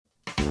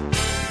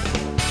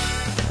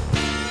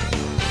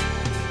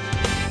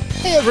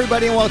Hey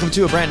everybody, and welcome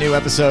to a brand new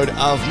episode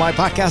of my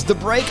podcast, The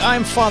Break.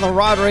 I'm Father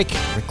Roderick,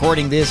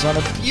 recording this on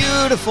a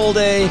beautiful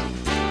day.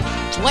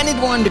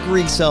 21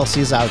 degrees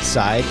Celsius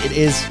outside. It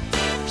is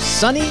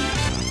sunny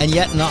and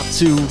yet not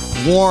too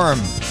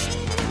warm.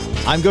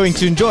 I'm going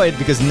to enjoy it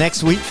because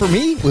next week for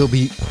me will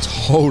be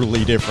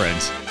totally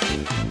different.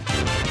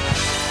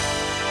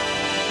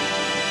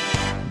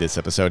 This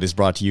episode is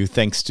brought to you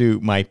thanks to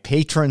my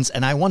patrons,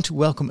 and I want to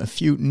welcome a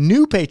few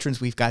new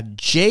patrons. We've got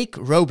Jake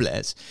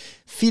Robles,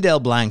 Fidel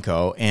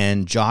Blanco,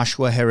 and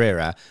Joshua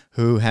Herrera,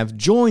 who have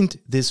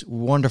joined this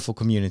wonderful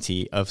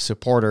community of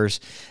supporters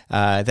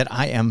that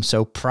I am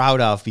so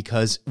proud of,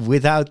 because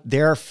without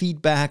their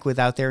feedback,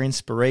 without their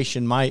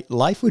inspiration, my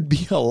life would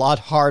be a lot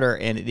harder,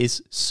 and it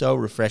is so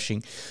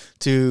refreshing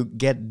to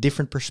get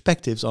different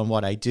perspectives on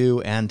what I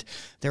do, and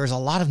there is a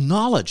lot of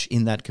knowledge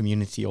in that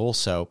community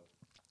also.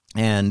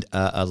 And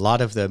a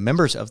lot of the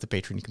members of the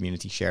Patreon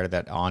community share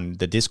that on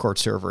the Discord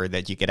server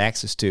that you get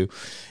access to,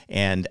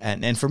 and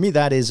for me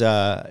that is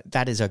a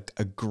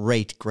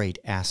great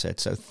asset.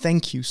 So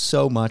thank you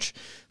so much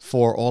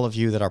for all of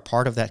you that are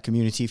part of that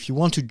community. If you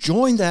want to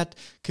join that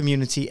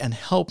community and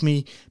help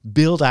me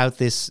build out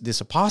this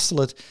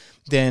apostolate,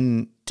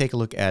 then take a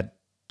look at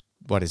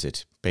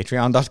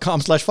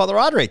patreon.com/Father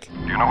Roderick.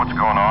 Do you know what's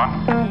going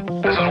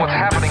on? This is what's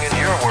happening in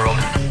your world.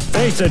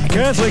 Face it,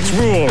 Catholics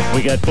rule.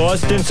 We got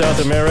Boston, South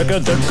America,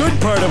 the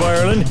good part of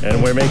Ireland,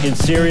 and we're making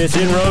serious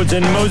inroads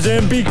in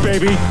Mozambique,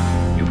 baby.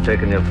 You've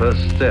taken your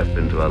first step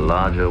into a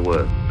larger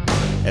world.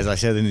 As I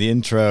said in the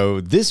intro,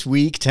 this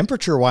week,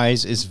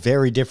 temperature-wise, is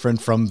very different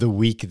from the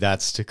week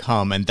that's to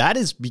come. And that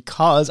is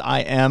because I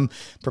am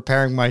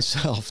preparing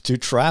myself to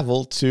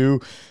travel to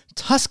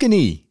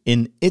Tuscany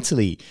in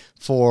Italy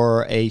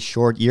for a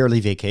short yearly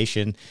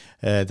vacation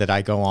that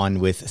I go on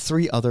with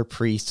 3 other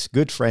priests,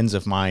 good friends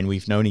of mine.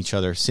 We've known each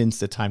other since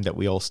the time that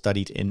we all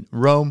studied in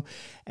Rome.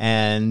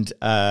 And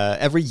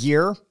every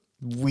year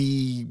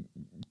we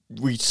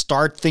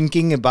start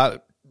thinking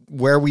about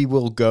where we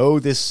will go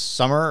this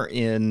summer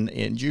in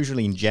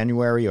usually in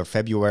January or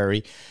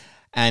February.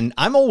 And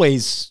I'm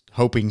always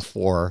hoping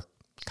for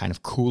kind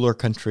of cooler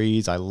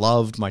countries. I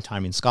loved my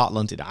time in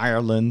Scotland, in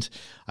Ireland.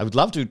 I would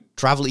love to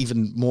travel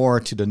even more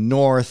to the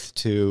north,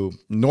 to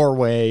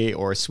Norway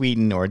or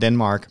Sweden or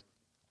Denmark.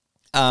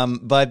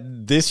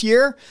 But this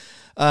year,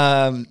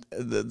 my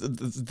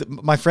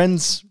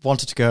friends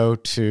wanted to go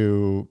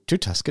to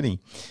Tuscany,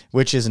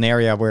 which is an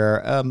area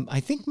where I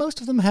think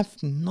most of them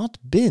have not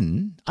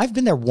been. I've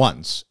been there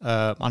once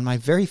on my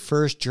very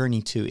first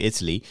journey to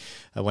Italy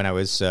when I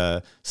was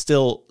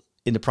still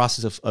in the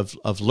process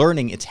of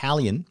learning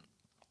Italian.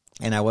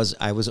 And I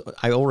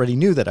already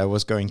knew that I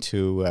was going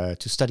to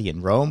study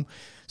in Rome,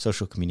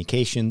 social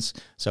communications.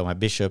 So my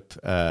bishop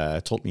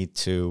told me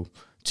to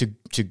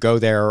go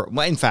there.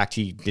 Well, in fact,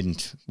 he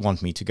didn't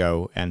want me to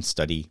go and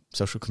study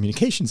social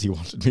communications. He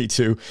wanted me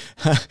to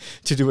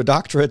do a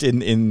doctorate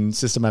in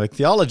systematic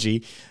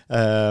theology.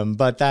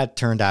 But that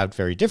turned out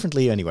very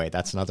differently. Anyway,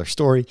 that's another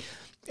story.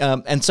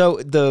 And so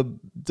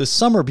the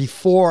summer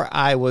before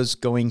I was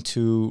going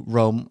to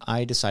Rome,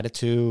 I decided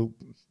to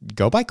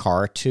go by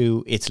car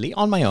to Italy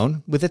on my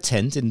own with a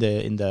tent in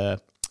the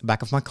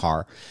back of my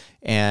car,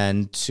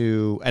 and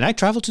I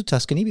traveled to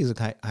Tuscany because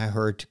I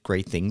heard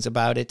great things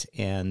about it,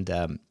 and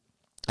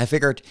I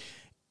figured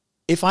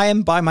if I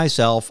am by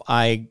myself,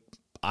 I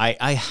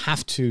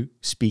have to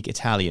speak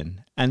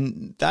Italian,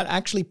 and that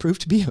actually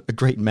proved to be a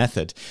great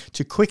method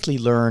to quickly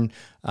learn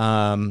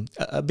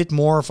a bit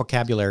more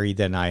vocabulary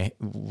than I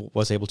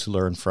was able to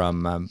learn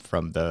from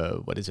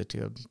the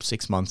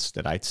 6 months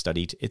that I'd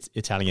studied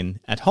Italian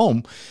at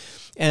home.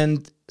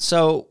 And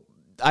so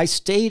I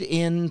stayed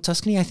in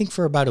Tuscany, I think,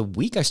 for about a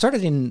week. I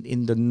started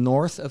in the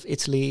north of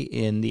Italy,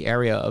 in the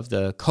area of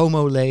the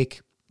Como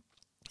Lake,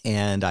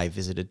 and I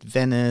visited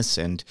Venice,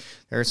 and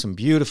there are some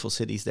beautiful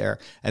cities there.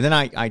 And then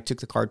I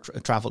took the car,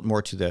 traveled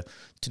more to the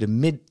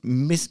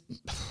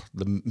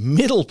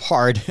middle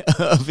part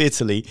of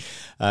Italy,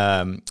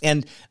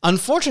 and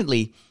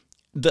unfortunately,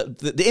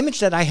 the image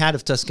that I had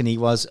of Tuscany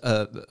was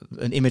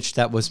an image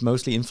that was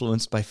mostly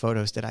influenced by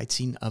photos that I'd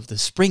seen of the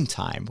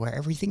springtime, where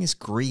everything is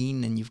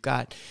green and you've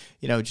got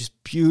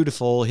just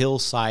beautiful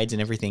hillsides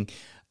and everything.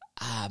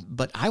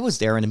 But I was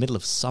there in the middle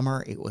of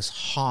summer. It was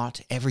hot.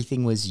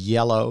 Everything was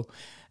yellow.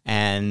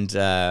 And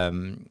there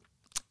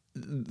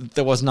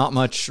was not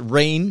much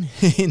rain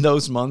in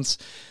those months.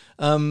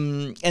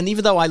 And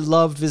even though I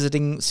loved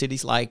visiting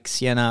cities like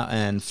Siena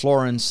and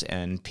Florence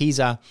and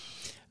Pisa,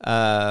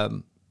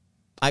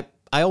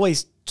 I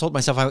always told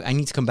myself I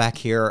need to come back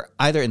here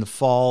either in the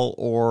fall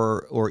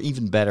or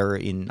even better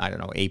in, I don't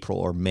know, April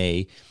or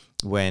May,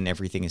 when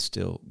everything is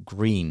still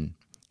green.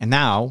 And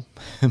now,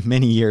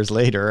 many years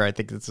later, I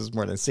think this is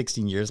more than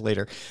 16 years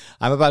later,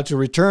 I'm about to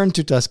return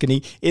to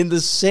Tuscany in the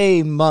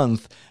same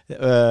month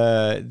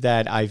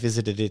that I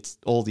visited it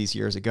all these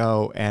years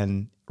ago.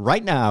 And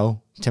right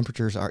now,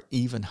 temperatures are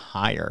even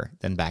higher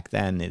than back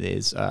then. It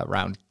is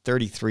around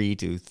 33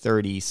 to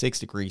 36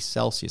 degrees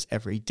Celsius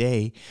every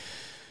day.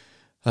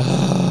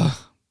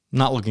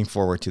 Not looking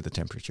forward to the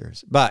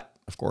temperatures. But,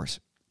 of course,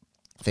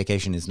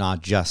 vacation is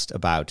not just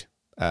about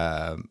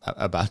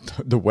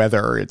the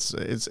weather.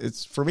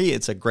 It's for me,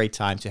 it's a great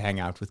time to hang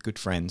out with good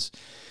friends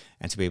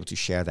and to be able to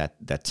share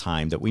that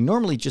time that we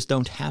normally just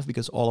don't have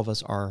because all of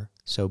us are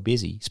so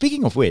busy.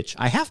 Speaking of which,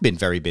 I have been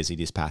very busy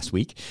this past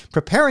week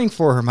preparing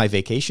for my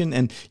vacation.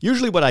 And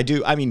usually what I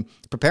do,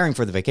 preparing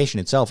for the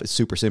vacation itself is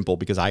super simple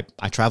because I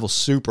travel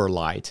super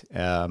light.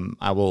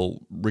 I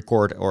will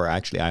record, or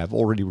actually I have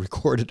already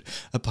recorded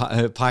a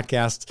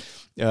podcast,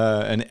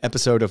 an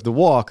episode of The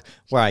Walk,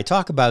 where I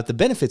talk about the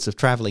benefits of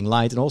traveling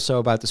light and also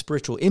about the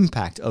spiritual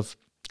impact of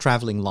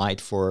traveling light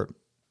for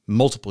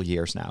multiple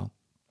years now.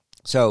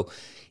 So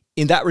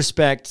in that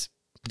respect,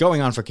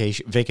 going on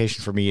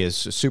vacation for me is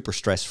super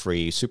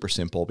stress-free, super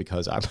simple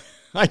because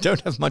I don't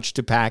have much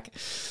to pack.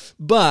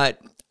 But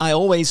I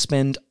always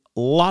spend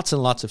lots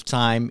and lots of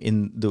time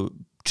in the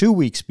 2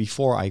 weeks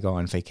before I go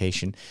on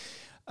vacation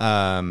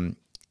as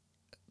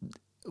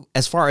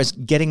far as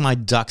getting my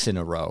ducks in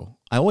a row.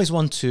 I always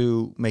want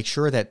to make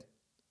sure that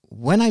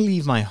when I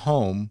leave my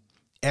home,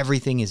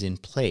 everything is in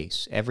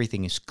place.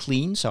 Everything is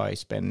clean, so I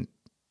spend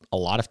a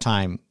lot of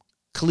time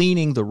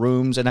cleaning the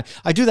rooms, and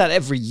I do that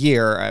every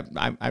year.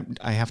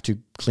 I have to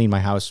clean my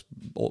house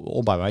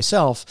all by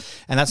myself,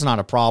 and that's not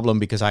a problem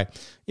because I'm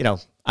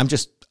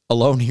just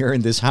alone here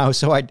in this house,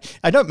 so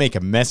I don't make a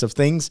mess of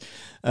things,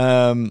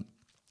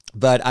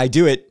 but I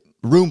do it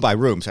room by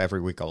room. So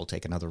every week I will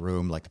take another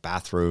room, like the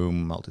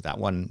bathroom. I'll do that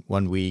one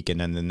week, and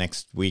then the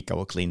next week I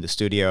will clean the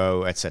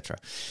studio, etc.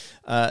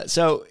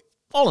 So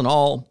all in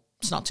all,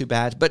 it's not too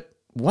bad, but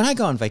when I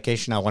go on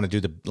vacation, I want to do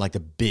the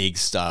big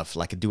stuff,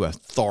 like do a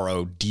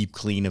thorough deep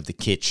clean of the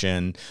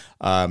kitchen.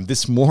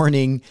 This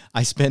morning,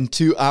 I spent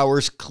 2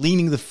 hours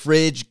cleaning the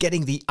fridge,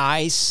 getting the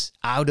ice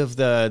out of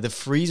the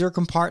freezer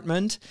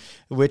compartment,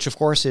 which of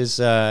course is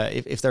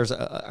if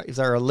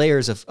there are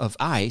layers of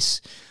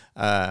ice,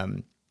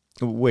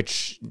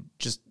 which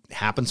just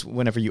happens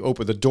whenever you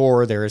open the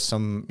door. There is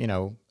some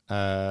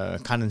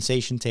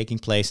condensation taking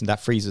place, and that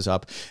freezes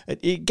up.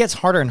 It gets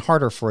harder and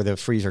harder for the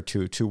freezer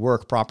to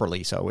work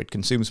properly, so it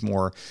consumes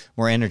more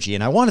energy.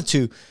 And I wanted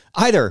to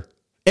either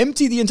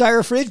empty the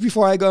entire fridge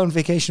before I go on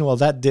vacation. Well,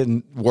 that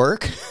didn't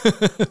work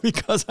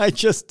because I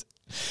just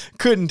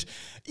couldn't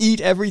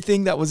eat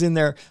everything that was in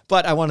there.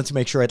 But I wanted to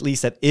make sure at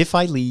least that if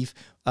I leave,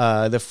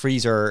 the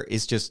freezer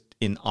is just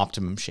in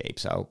optimum shape.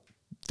 So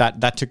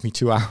that took me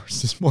 2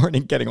 hours this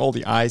morning, getting all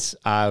the ice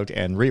out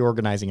and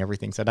reorganizing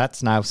everything. So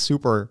that's now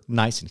super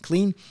nice and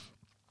clean.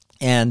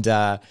 And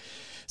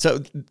so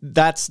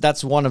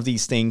that's one of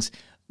these things.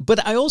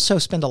 But I also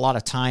spend a lot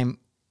of time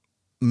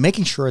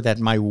making sure that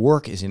my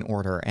work is in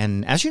order.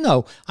 And as you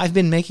know, I've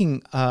been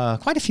making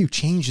quite a few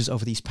changes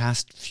over these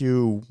past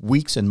few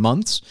weeks and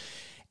months.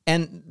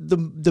 And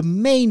the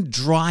main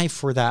drive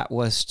for that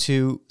was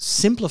to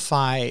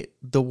simplify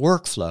the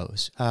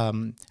workflows.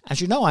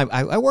 As you know,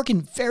 I work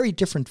in very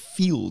different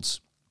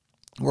fields.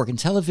 I work in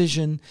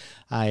television.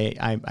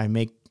 I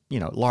make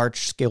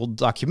large scale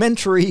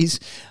documentaries.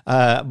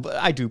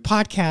 I do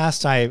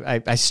podcasts.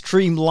 I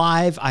stream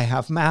live. I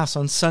have mass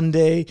on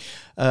Sunday.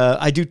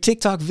 I do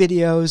TikTok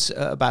videos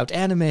about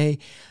anime,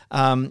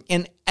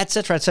 and et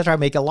cetera, et cetera. I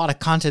make a lot of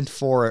content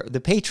for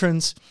the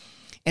patrons,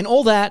 and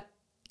all that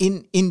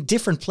in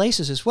different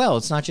places as well.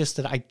 It's not just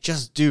that I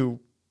just do,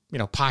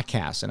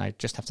 podcasts and I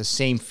just have the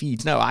same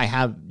feeds. No, I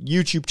have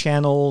YouTube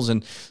channels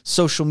and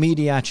social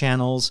media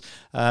channels.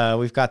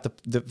 We've got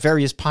the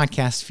various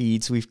podcast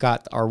feeds. We've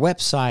got our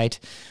website.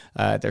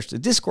 There's the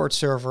Discord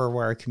server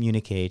where I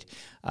communicate.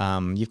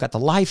 You've got the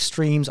live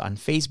streams on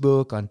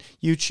Facebook, on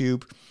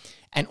YouTube.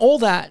 And all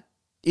that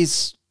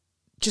is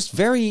just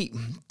very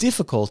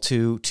difficult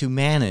to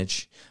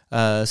manage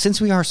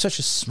since we are such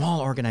a small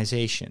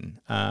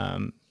organization.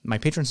 My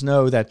patrons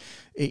know that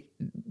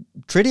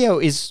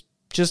Tridio is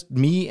just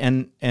me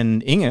and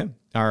Inge,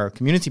 our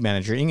community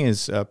manager. Inge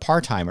is a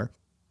part-timer.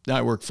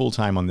 I work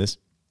full-time on this.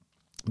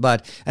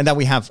 And then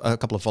we have a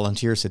couple of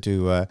volunteers that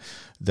do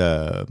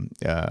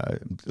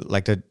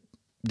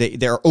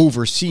they're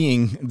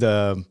overseeing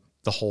the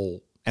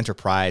whole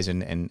enterprise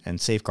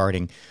and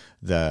safeguarding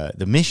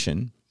the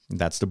mission.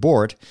 That's the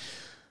board.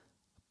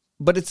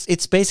 But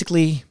it's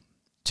basically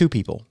 2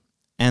 people.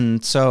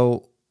 And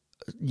so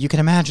you can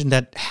imagine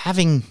that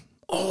having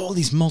all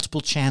these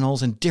multiple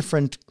channels and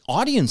different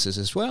audiences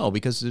as well,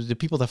 because the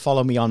people that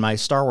follow me on my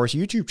Star Wars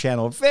YouTube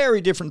channel are very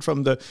different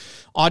from the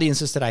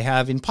audiences that I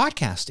have in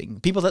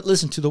podcasting. People that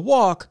listen to The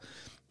Walk,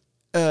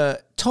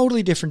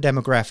 totally different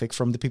demographic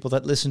from the people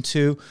that listen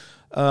to,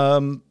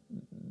 for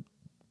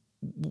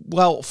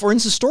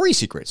instance, Story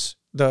Secrets,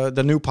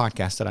 the new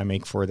podcast that I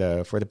make for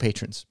the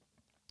patrons.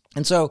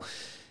 And so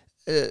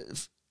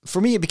for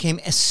me, it became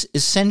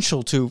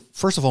essential to,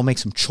 first of all, make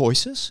some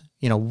choices.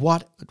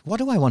 What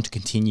do I want to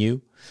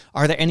continue?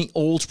 Are there any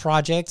old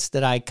projects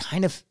that I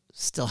kind of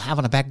still have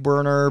on a back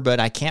burner, but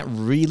I can't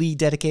really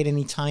dedicate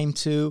any time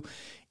to?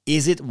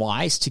 Is it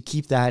wise to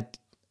keep that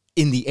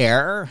in the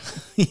air,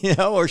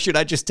 or should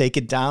I just take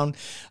it down?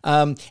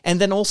 And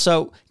then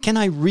also, can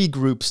I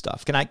regroup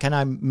stuff? Can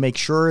I make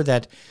sure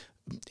that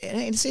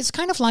it's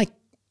kind of like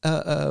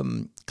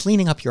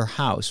cleaning up your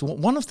house,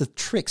 one of the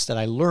tricks that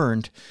I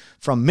learned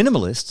from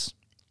minimalists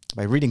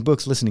by reading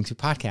books, listening to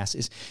podcasts,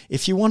 is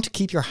if you want to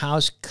keep your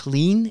house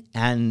clean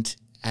and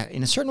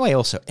in a certain way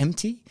also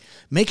empty,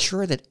 make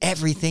sure that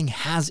everything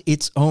has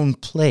its own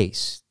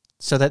place.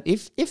 So that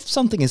if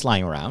something is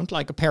lying around,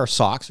 like a pair of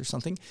socks or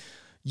something,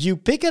 you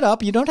pick it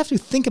up, you don't have to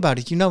think about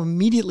it, you know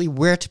immediately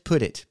where to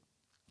put it.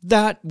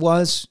 That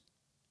was,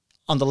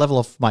 on the level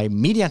of my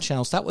media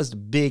channels, that was the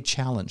big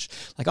challenge.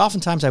 Like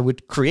oftentimes I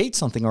would create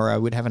something or I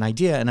would have an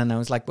idea and then I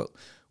was like, well,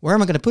 where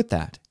am I going to put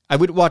that? I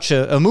would watch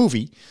a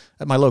movie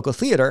at my local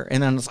theater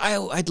and then I was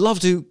like, I'd love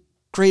to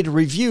create a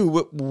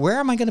review. Where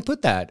am I going to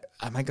put that?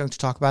 Am I going to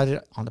talk about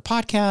it on the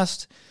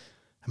podcast?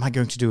 Am I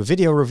going to do a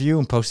video review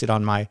and post it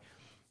on my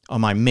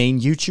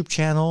main YouTube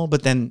channel?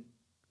 But then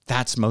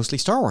that's mostly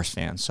Star Wars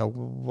fans. So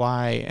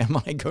why am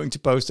I going to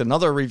post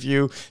another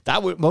review?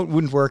 That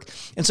wouldn't work.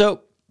 And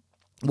so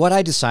what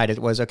I decided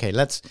was, okay,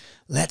 let's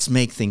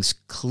make things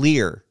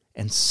clear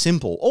and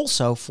simple.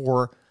 Also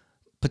for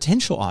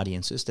potential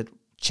audiences that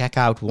check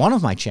out one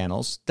of my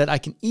channels, that I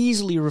can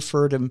easily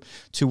refer them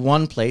to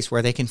one place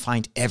where they can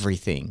find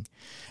everything.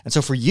 And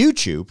so for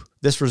YouTube,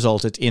 this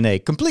resulted in a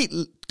complete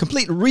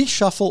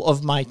reshuffle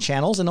of my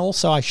channels. And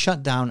also I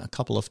shut down a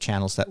couple of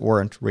channels that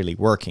weren't really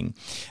working.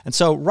 And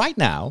so right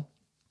now,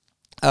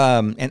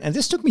 and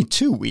this took me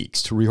 2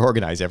 weeks to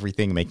reorganize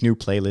everything, make new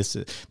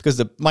playlists,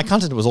 because my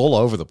content was all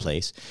over the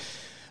place.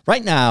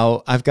 Right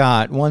now, I've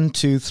got 5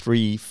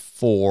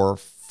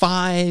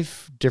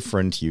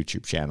 different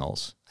YouTube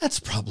channels. That's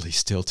probably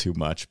still too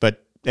much,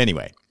 but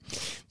anyway.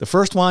 The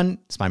first one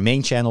is my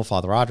main channel,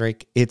 Father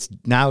Roderick. It's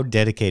now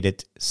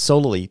dedicated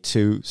solely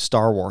to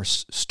Star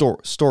Wars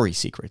story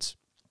secrets.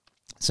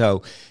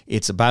 So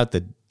it's about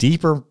the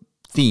deeper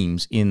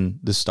themes in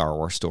the Star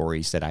Wars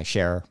stories that I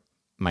share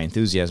my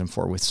enthusiasm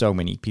for with so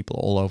many people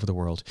all over the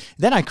world.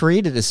 Then I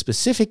created a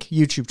specific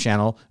YouTube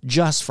channel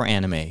just for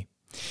anime.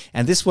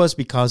 And this was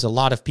because a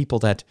lot of people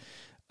that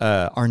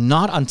are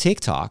not on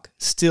TikTok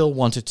still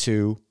wanted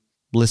to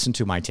listen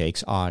to my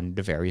takes on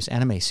the various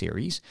anime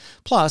series.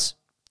 Plus,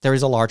 there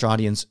is a large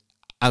audience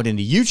out in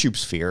the YouTube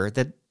sphere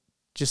that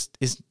just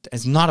is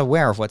not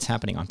aware of what's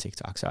happening on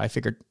TikTok. So I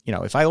figured,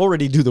 if I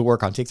already do the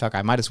work on TikTok,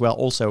 I might as well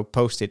also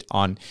post it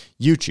on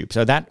YouTube.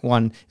 So that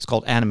one is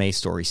called Anime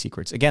Story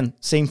Secrets. Again,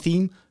 same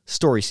theme,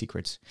 story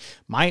secrets.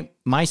 My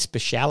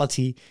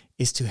speciality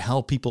is to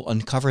help people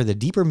uncover the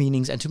deeper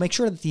meanings and to make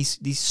sure that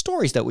these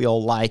stories that we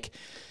all like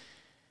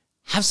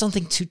have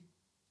something to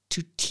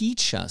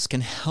teach us,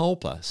 can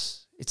help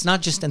us. It's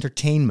not just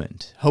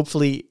entertainment.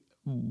 Hopefully,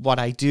 what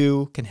I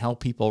do can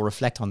help people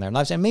reflect on their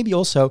lives and maybe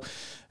also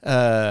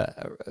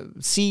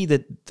see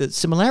the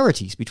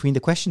similarities between the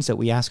questions that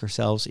we ask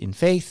ourselves in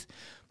faith,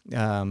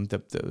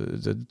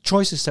 the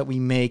choices that we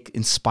make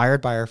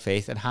inspired by our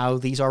faith, and how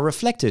these are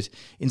reflected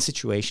in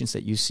situations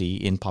that you see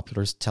in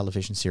popular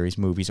television series,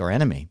 movies, or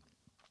anime.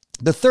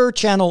 The third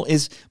channel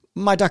is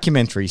my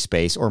documentary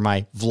space or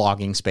my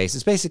vlogging space.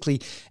 It's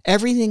basically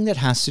everything that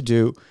has to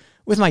do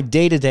with my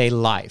day-to-day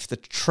life, the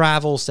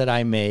travels that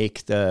I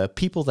make, the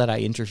people that I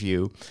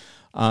interview.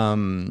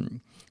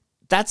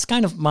 That's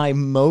kind of my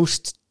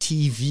most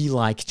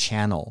TV-like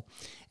channel.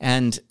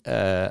 And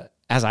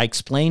as I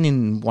explain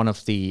in one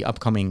of the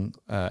upcoming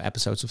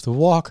episodes of The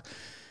Walk,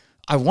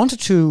 I wanted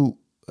to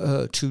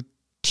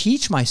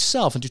teach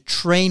myself and to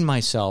train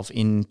myself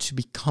into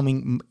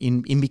becoming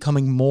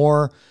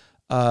more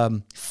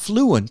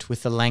fluent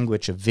with the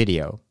language of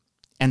video.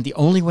 And the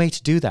only way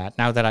to do that,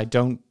 now that I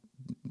don't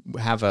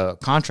have a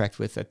contract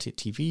with a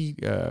TV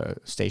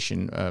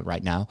station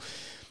right now,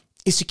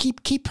 is to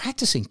keep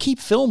practicing, keep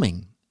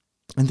filming.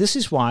 And this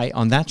is why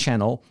on that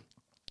channel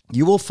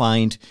you will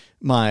find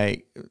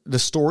the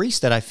stories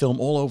that I film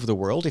all over the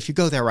world. If you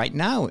go there right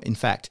now, in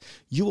fact,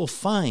 you will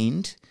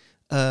find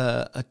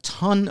a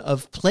ton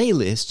of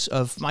playlists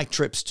of my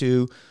trips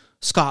to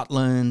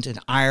Scotland and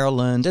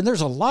Ireland, and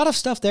there's a lot of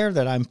stuff there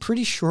that I'm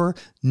pretty sure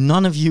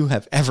none of you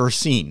have ever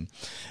seen.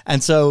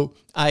 And so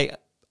I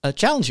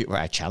invite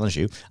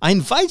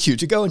you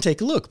to go and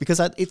take a look, because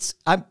a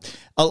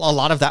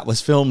lot of that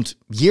was filmed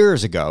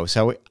years ago.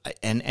 So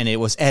and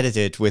it was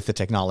edited with the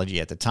technology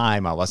at the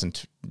time. I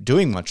wasn't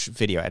doing much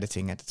video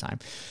editing at the time,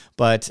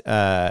 but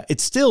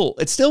it's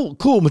still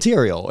cool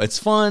material. It's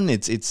fun. I've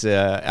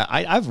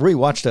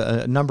rewatched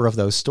a number of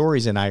those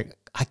stories and I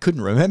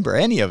couldn't remember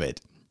any of it.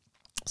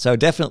 So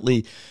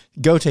definitely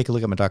go take a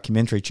look at my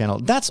documentary channel.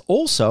 That's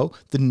also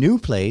the new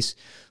place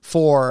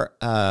for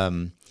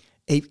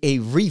a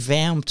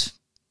revamped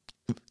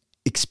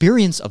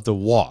experience of The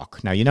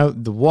Walk. Now,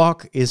 The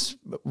Walk is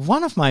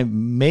one of my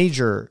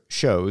major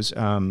shows.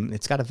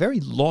 It's got a very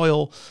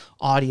loyal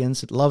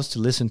audience. It loves to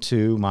listen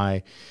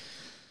to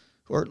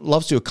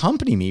loves to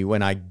accompany me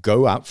when I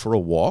go out for a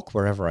walk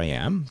wherever I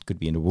am. It could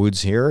be in the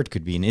woods here. It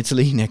could be in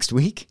Italy next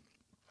week.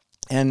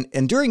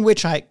 And during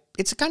which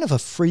it's a kind of a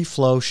free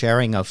flow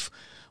sharing of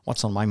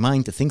what's on my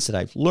mind, the things that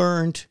I've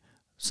learned,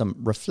 some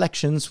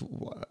reflections,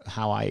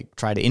 how I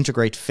try to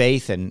integrate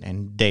faith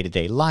and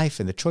day-to-day life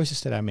and the choices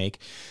that I make.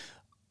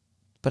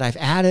 but I've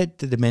added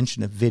the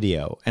dimension of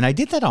video. And I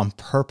did that on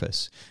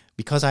purpose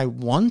because I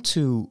want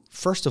to,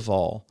 first of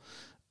all,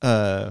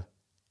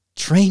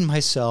 train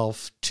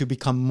myself to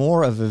become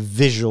more of a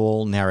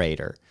visual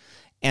narrator.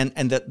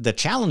 And the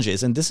challenge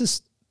is, and this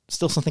is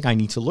still something I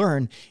need to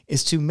learn,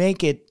 is to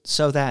make it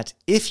so that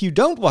if you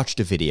don't watch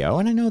the video,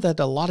 and I know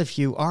that a lot of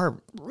you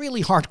are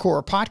really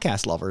hardcore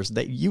podcast lovers,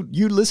 that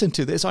you listen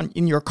to this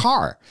in your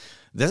car.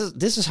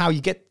 This is how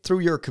you get through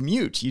your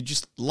commute. You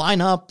just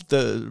line up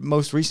the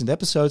most recent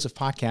episodes of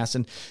podcasts,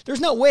 and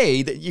there's no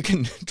way that you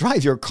can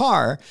drive your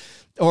car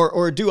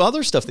or do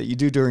other stuff that you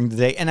do during the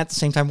day and at the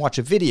same time watch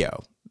a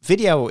video.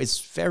 Video is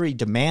very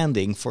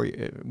demanding for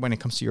when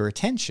it comes to your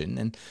attention,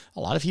 and a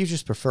lot of you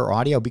just prefer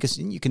audio because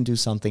you can do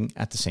something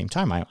at the same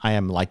time. I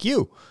am like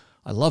you.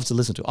 I love to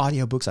listen to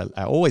audiobooks.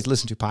 I always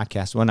listen to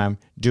podcasts when I'm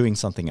doing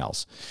something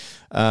else.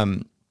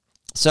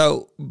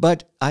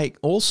 But I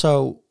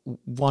also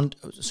want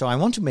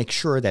to make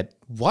sure that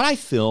what I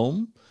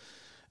film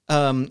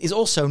is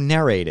also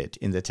narrated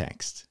in the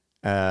text.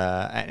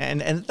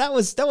 And that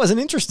was an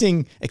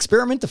interesting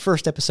experiment. The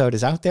first episode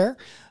is out there.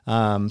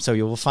 So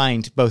you will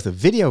find both a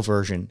video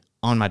version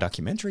on my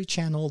documentary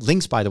channel.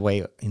 Links, by the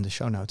way, in the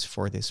show notes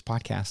for this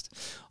podcast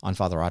on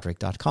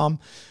fatherroderick.com.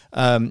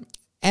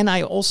 And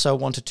I also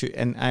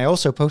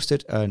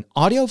posted an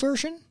audio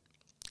version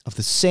of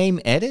the same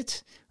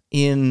edit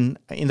in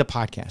the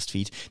podcast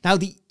feed. Now,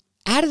 the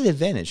added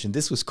advantage, and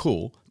this was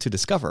cool to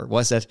discover,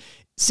 was that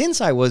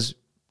since I was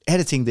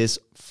editing this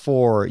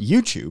for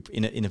YouTube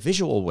in a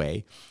visual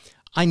way,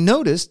 I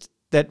noticed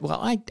that,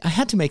 I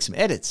had to make some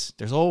edits.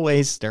 There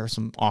are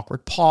some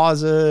awkward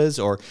pauses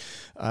or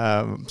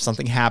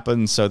something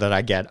happens so that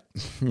I get,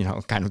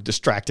 kind of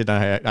distracted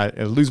and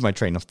I lose my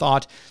train of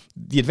thought.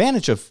 The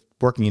advantage of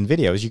working in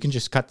video is you can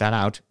just cut that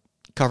out,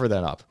 cover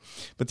that up.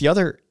 But the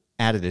other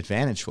added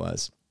advantage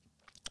was,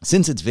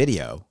 since it's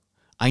video,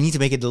 I need to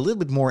make it a little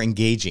bit more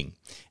engaging.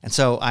 And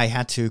so I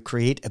had to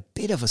create a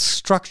bit of a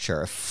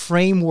structure, a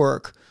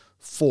framework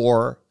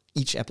for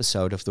each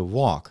episode of The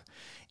Walk.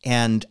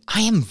 And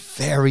I am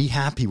very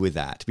happy with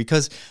that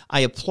because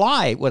I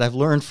apply what I've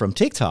learned from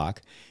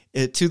TikTok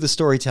to the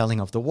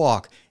storytelling of The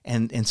Walk.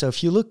 And so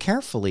if you look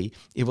carefully,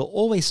 it will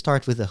always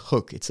start with a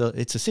hook. It's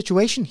a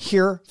situation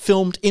here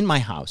filmed in my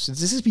house.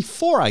 This is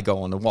before I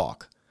go on the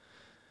walk.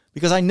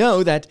 Because I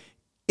know that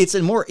it's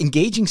a more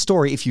engaging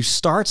story if you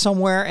start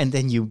somewhere and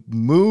then you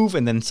move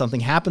and then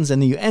something happens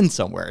and then you end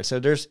somewhere. So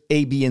there's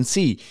A, B, and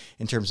C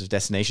in terms of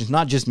destinations,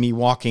 not just me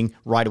walking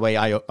right away.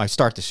 I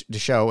start the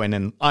show and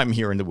then I'm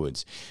here in the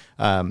woods.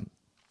 So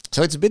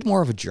it's a bit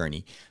more of a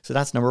journey. So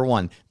that's number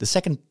one. The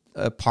second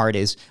part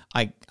is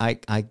I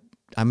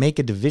make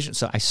a division.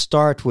 So I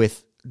start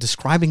with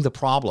describing the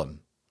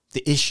problem,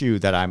 the issue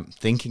that I'm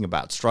thinking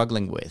about,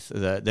 struggling with,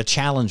 the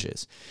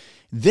challenges.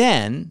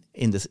 Then,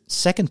 in the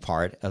second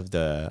part of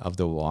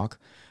the walk,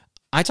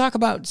 I talk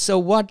about, so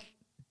what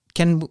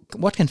can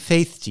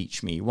faith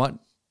teach me? What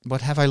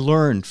have I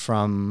learned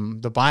from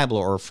the Bible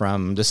or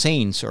from the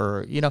saints?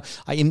 Or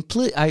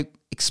I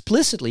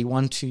explicitly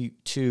want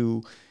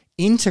to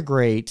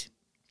integrate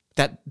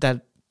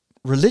that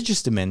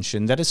religious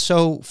dimension that is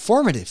so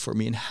formative for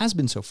me and has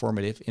been so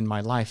formative in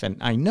my life, and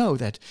I know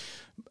that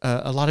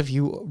a lot of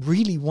you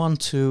really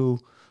want to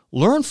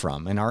learn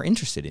from and are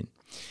interested in.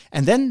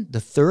 And then the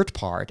third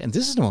part, and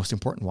this is the most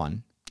important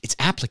one, it's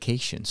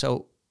application.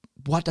 So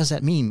what does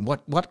that mean?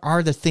 What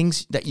are the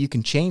things that you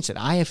can change, that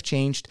I have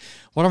changed?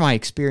 What are my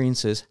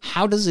experiences?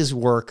 How does this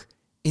work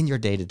in your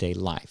day-to-day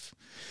life?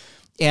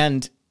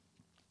 And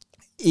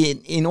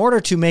in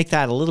order to make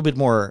that a little bit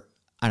more,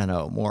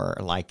 more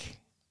like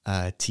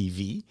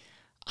TV,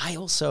 I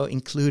also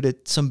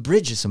included some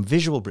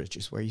visual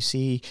bridges, where you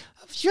see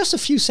just a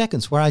few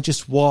seconds where I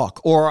just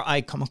walk, or I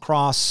come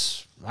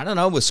across,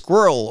 a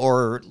squirrel,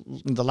 or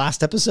in the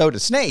last episode, a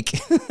snake.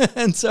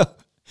 And so,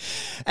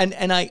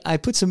 and I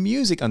put some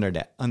music under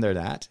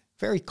that,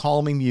 very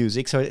calming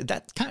music. So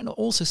that kind of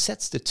also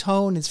sets the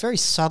tone. It's very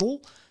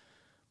subtle,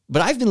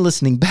 but I've been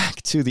listening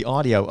back to the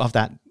audio of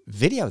that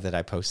video that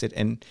I posted,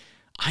 and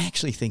I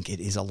actually think it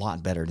is a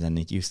lot better than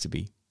it used to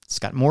be. It's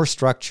got more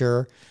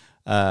structure.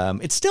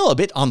 It's still a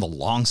bit on the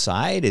long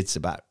side. It's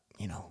about,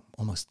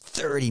 almost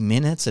 30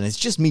 minutes, and it's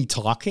just me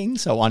talking.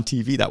 So on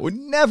TV, that would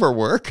never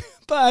work.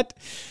 But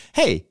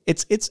hey,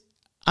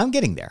 I'm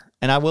getting there,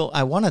 and I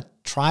want to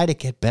try to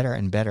get better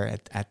and better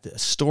at the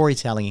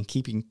storytelling and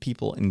keeping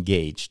people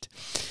engaged.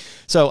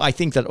 So I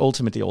think that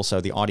ultimately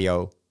also the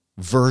audio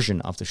version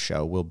of the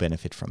show will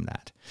benefit from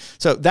that.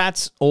 So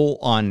that's all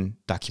on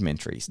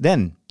documentaries.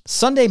 Then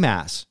Sunday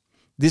Mass.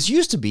 This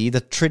used to be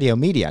the Tridio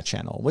Media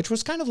channel, which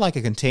was kind of like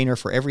a container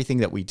for everything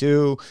that we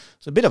do.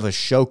 It's a bit of a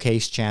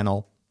showcase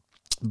channel.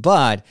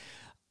 But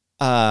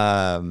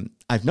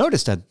I've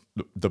noticed that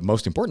the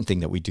most important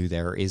thing that we do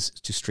there is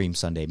to stream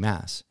Sunday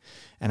Mass.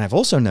 And I've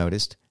also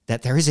noticed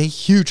that there is a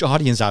huge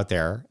audience out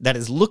there that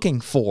is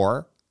looking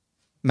for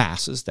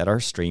masses that are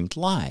streamed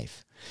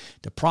live.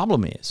 The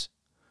problem is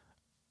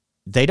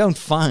they don't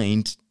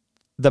find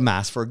the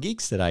Mass for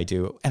Geeks that I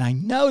do. And I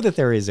know that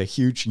there is a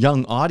huge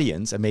young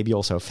audience and maybe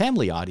also a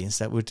family audience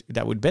that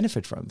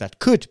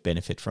could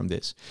benefit from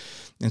this.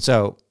 And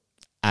so,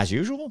 as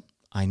usual,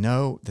 I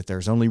know that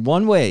there's only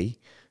one way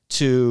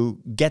to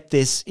get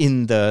this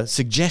in the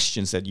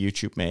suggestions that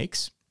YouTube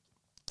makes,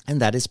 and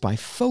that is by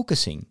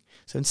focusing.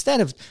 So instead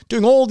of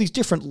doing all these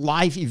different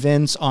live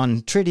events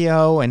on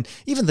Trideo, and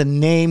even the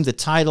name, the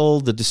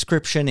title, the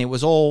description, it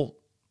was all,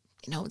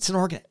 it's an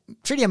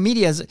Trideo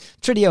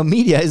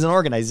Media is an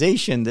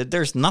organization that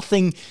there's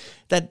nothing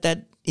that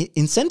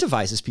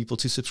incentivizes people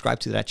to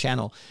subscribe to that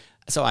channel.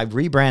 So I've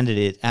rebranded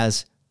it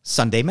as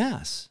Sunday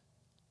Mass.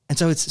 And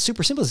so it's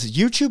super simple. It's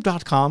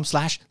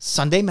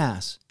youtube.com/Sunday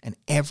Mass. And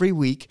every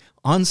week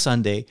on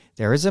Sunday,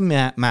 there is a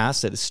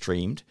Mass that is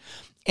streamed.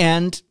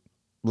 And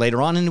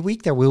later on in the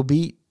week, there will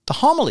be the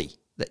homily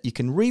that you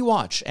can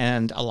rewatch.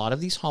 And a lot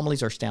of these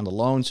homilies are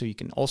standalone, so you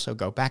can also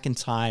go back in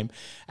time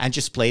and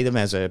just play them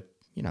as a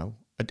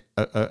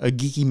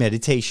geeky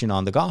meditation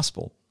on the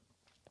gospel.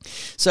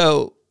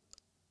 So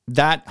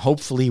that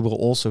hopefully will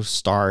also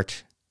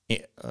start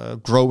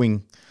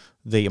growing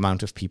the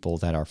amount of people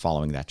that are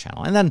following that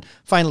channel. And then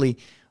finally,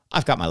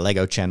 I've got my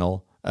Lego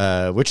channel,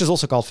 which is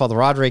also called Father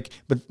Roderick,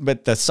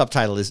 but the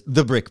subtitle is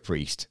The Brick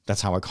Priest.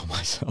 That's how I call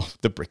myself,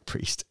 The Brick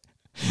Priest.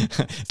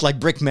 It's like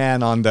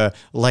Brickman on the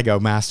Lego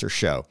Master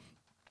Show.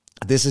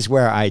 This is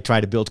where I try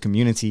to build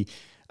community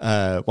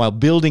while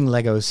building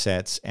Lego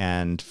sets,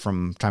 and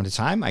from time to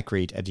time I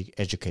create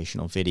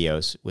educational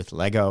videos with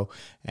Lego,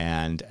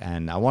 and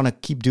I want to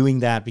keep doing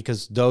that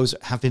because those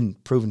have been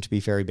proven to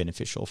be very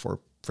beneficial for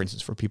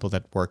instance, for people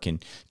that work in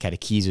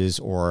catechesis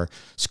or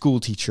school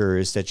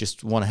teachers that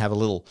just want to have a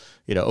little,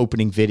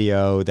 opening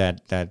video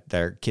that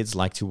their kids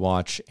like to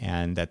watch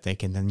and that they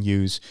can then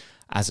use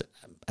as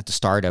at the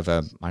start of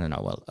a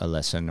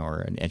lesson or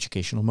an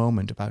educational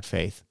moment about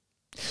faith.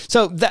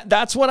 So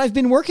that's what I've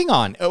been working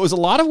on. It was a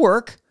lot of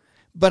work,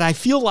 but I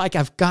feel like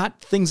I've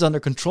got things under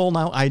control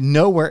now. I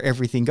know where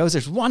everything goes.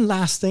 There's one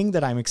last thing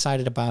that I'm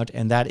excited about,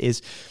 and that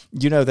is,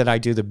 that I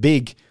do the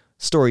big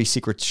Story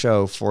Secrets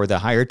show for the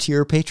higher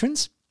tier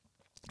patrons.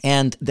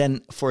 And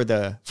then for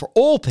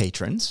all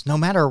patrons, no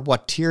matter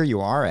what tier you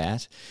are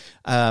at,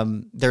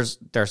 there's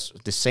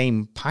the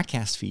same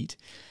podcast feed.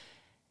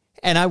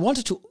 And I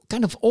wanted to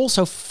kind of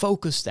also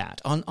focus that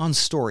on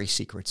story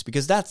secrets,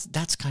 because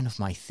that's kind of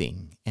my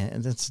thing.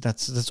 And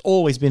that's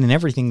always been in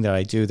everything that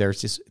I do.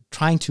 There's this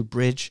trying to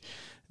bridge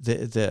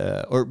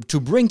or to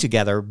bring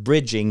together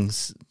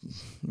bridgings,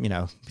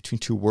 between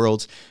two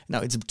worlds. No,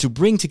 it's to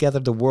bring together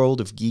the world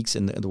of geeks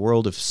and the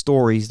world of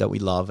stories that we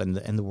love and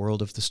the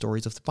world of the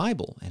stories of the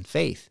Bible and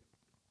faith.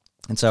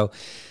 And so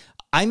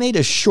I made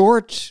a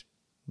short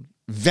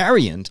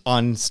variant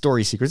on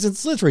Story Secrets.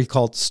 It's literally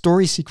called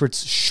Story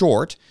Secrets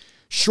Short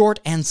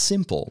and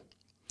Simple.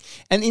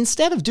 And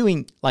instead of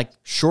doing like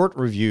short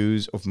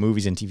reviews of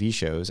movies and TV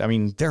shows,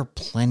 there are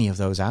plenty of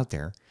those out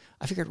there.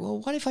 I figured, well,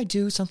 what if I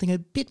do something a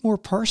bit more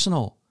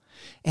personal?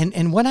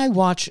 And when I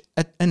watch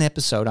an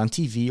episode on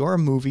TV or a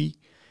movie,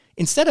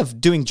 instead of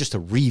doing just a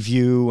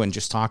review and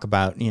just talk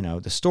about,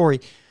 the story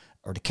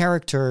or the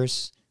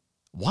characters,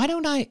 why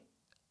don't I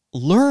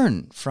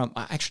learn from,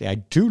 actually, I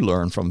do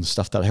learn from the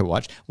stuff that I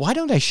watch. Why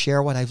don't I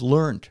share what I've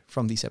learned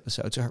from these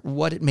episodes, or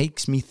what it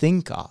makes me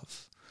think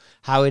of,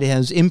 how it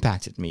has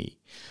impacted me?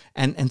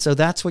 And so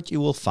that's what you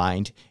will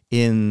find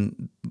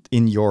in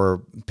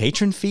your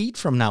patron feed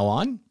from now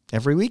on.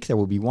 Every week there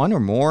will be one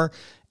or more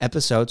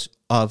episodes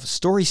of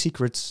Story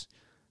Secrets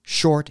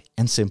Short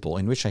and Simple,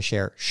 in which I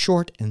share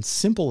short and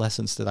simple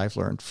lessons that I've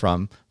learned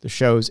from the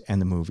shows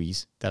and the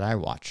movies that I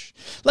watch.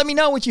 Let me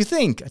know what you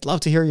think. I'd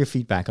love to hear your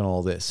feedback on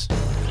all this.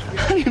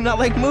 How do you not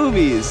like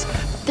movies?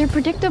 They're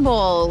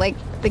predictable. Like,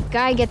 the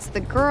guy gets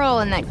the girl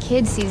and that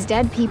kid sees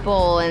dead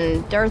people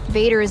and Darth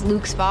Vader is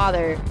Luke's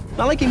father.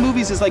 Not liking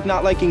movies is like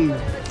not liking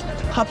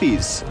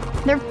puppies.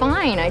 They're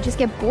fine. I just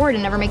get bored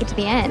and never make it to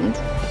the end.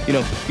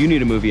 You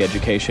need a movie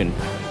education.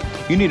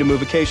 You need a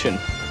movication.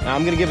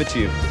 I'm going to give it to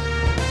you.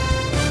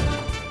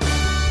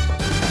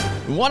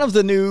 One of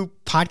the new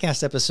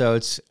podcast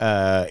episodes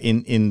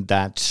in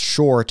that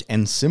Short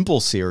and Simple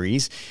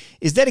series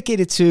is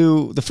dedicated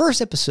to the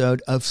first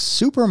episode of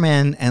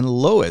Superman and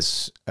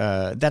Lois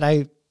that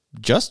I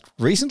just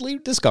recently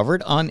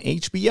discovered on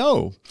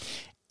HBO.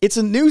 It's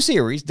a new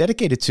series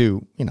dedicated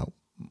to,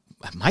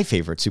 my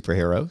favorite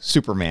superhero,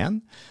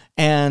 Superman,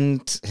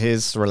 and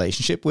his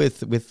relationship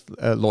with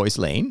Lois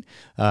Lane,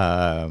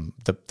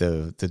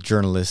 the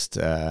journalist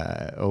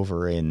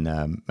over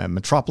in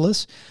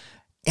Metropolis.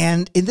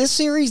 And in this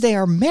series, they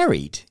are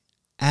married,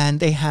 and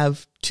they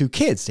have 2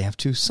 kids. They have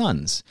 2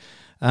 sons.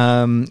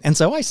 And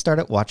so I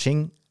started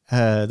watching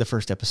the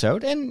first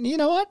episode, and you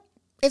know what?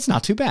 It's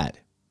not too bad.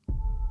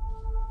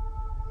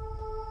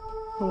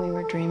 When we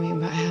were dreaming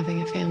about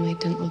having a family, it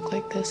didn't look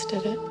like this,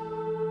 did it?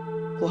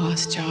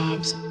 Lost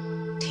jobs,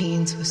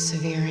 teens with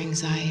severe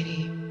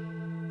anxiety,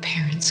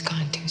 parents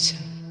gone too soon.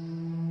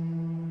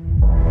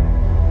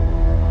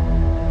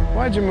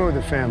 Why'd you move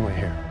the family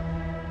here?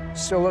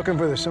 Still looking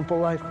for the simple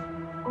life?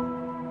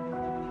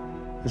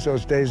 Because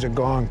those days are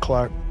gone,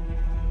 Clark.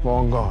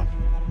 long gone.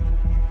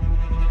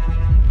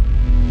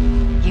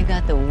 You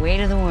got the weight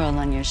of the world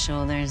on your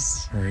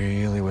shoulders. I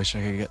really wish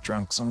I could get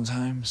drunk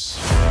sometimes.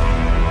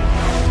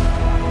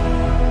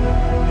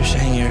 You're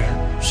saying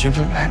you're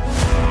Superman?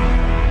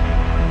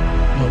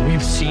 Well,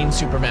 we've seen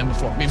Superman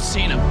before. We've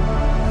seen him.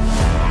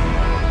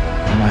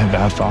 Am I a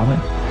bad father?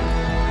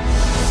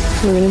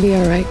 We're gonna be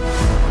all right.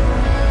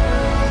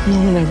 No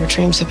one ever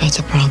dreams about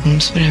the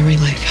problems, but every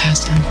life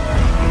has them.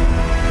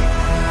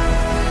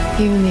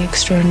 Even the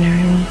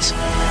extraordinary ones.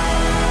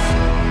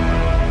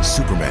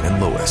 Superman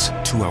and Lois,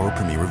 2-hour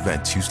premiere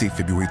event Tuesday,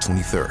 February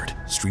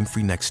 23rd. Stream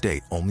free next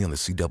day only on the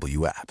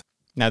CW app.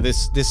 Now,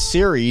 this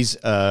series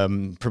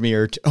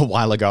premiered a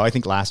while ago, I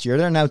think last year.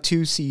 There are now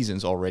 2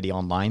 seasons already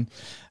online.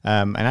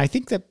 And I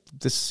think that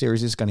this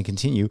series is going to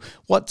continue.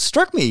 What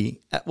struck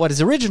me, what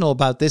is original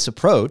about this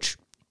approach,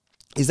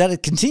 is that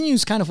it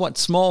continues kind of what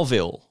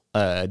Smallville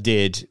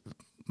did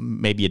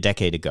maybe a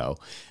decade ago.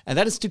 And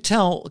that is to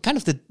tell kind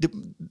of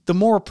the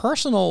more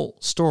personal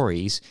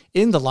stories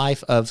in the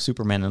life of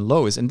Superman and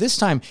Lois. And this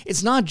time,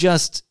 it's not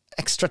just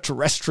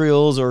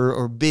extraterrestrials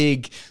or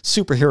big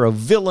superhero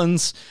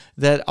villains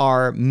that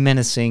are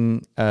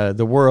menacing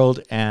the world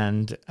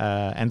and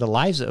the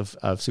lives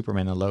of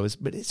Superman and Lois,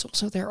 but it's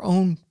also their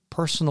own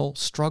personal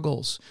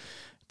struggles.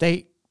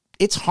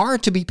 It's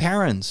hard to be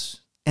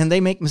parents, and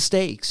they make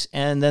mistakes,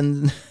 and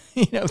then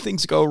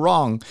things go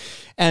wrong,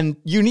 and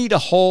you need a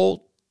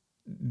whole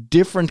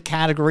different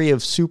category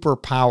of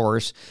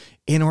superpowers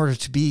in order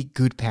to be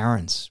good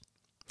parents.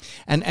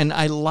 And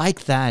I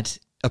like that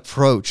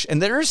approach.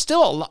 And there is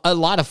still a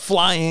lot of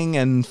flying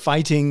and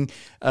fighting.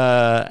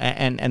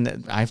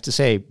 And I have to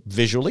say,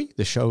 visually,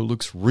 the show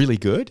looks really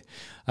good.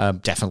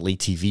 Definitely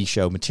TV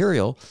show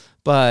material.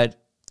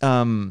 But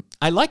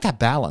I like that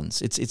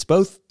balance. It's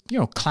both,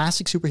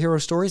 classic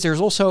superhero stories.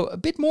 There's also a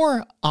bit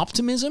more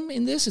optimism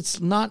in this. It's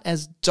not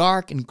as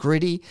dark and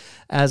gritty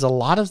as a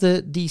lot of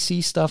the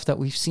DC stuff that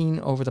we've seen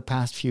over the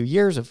past few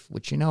years, of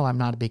which, I'm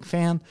not a big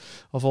fan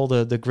of all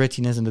the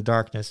grittiness and the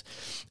darkness.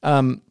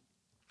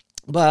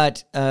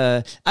 But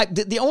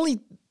the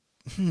only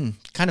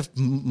kind of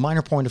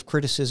minor point of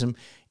criticism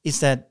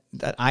is that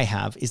I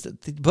have is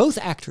that both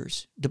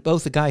actors,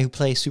 both the guy who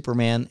plays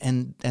Superman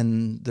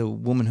and the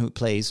woman who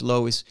plays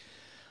Lois,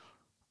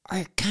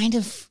 are kind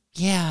of,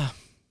 I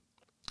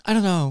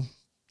don't know.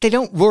 They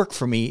don't work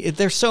for me.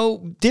 They're so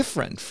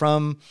different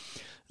from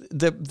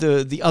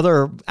the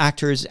other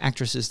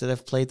actresses that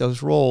have played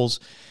those roles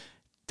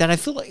that I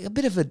feel like a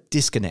bit of a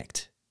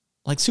disconnect.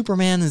 Like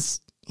Superman is,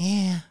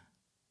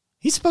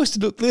 he's supposed to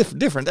look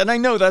different. And I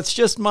know that's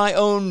just my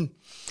own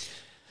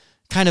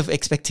kind of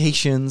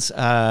expectations.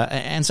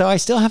 And so I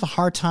still have a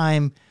hard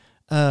time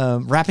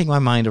wrapping my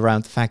mind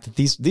around the fact that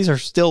these are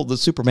still the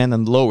Superman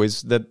and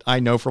Lois that I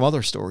know from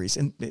other stories.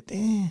 And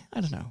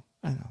I don't know.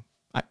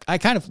 I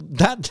kind of,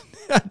 I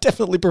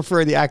definitely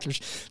prefer the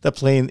actors that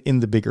play in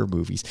the bigger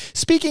movies.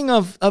 Speaking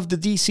of the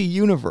DC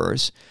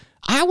universe,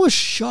 I was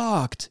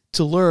shocked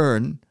to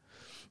learn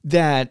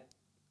that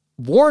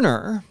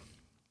Warner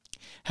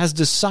has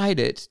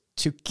decided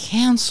to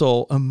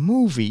cancel a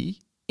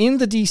movie in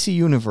the DC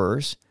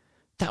universe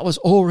that was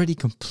already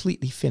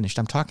completely finished.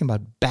 I'm talking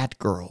about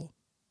Batgirl.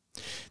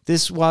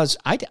 This was,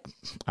 I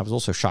was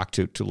also shocked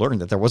to learn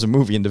that there was a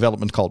movie in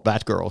development called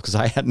Batgirl, because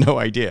I had no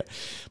idea.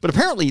 But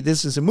apparently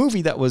this is a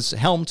movie that was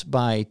helmed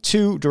by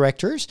 2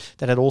 directors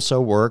that had also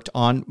worked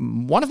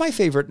on one of my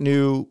favorite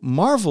new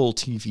Marvel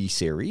TV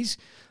series,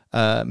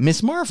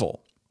 Miss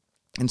Marvel.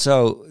 And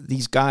so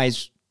these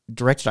guys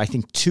directed, I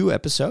think, 2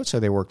 episodes. So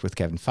they worked with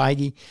Kevin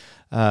Feige.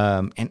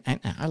 And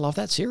I love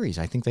that series.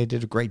 I think they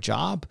did a great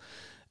job.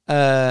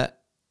 And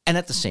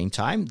at the same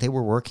time, they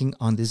were working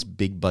on this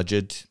big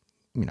budget,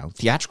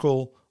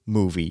 theatrical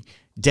movie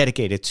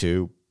dedicated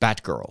to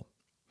Batgirl.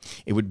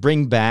 It would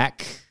bring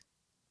back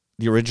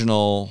the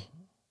original,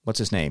 what's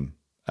his name?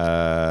 His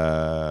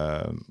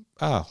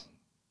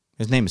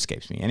name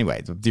escapes me.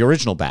 Anyway, the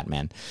original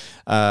Batman.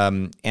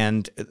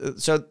 And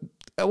so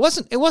it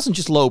wasn't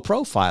just low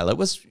profile. It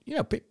was,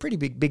 pretty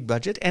big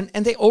budget. And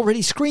they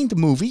already screened the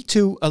movie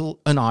to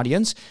an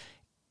audience.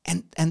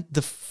 And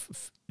the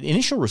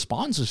initial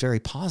response was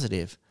very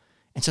positive.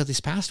 And so this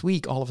past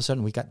week, all of a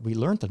sudden, we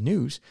learned the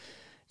news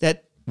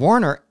that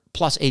Warner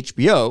plus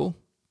HBO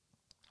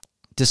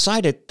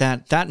decided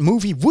that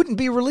movie wouldn't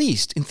be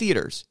released in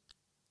theaters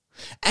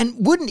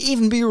and wouldn't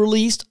even be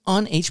released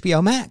on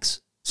HBO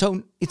Max.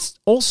 So it's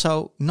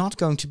also not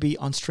going to be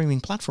on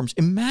streaming platforms.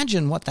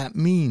 Imagine what that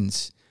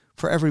means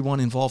for everyone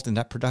involved in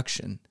that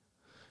production.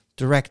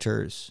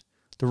 Directors,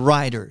 the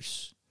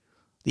writers,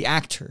 the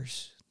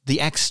actors, the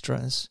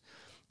extras,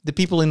 the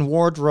people in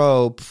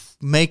wardrobe,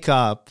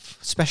 makeup,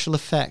 special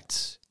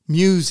effects,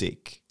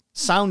 music,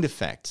 sound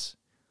effects.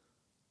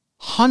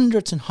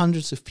 Hundreds and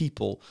hundreds of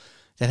people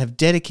that have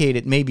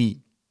dedicated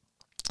maybe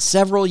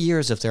several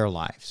years of their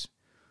lives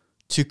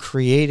to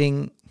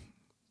creating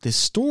this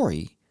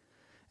story.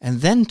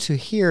 And then to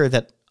hear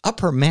that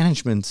upper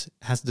management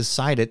has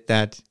decided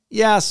that,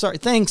 sorry,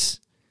 thanks,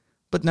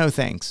 but no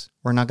thanks.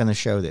 We're not going to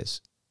show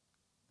this.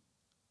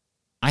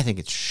 I think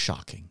it's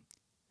shocking.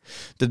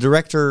 The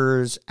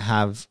directors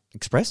have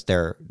expressed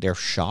their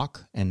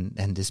shock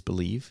and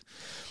disbelief.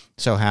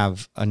 So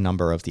have a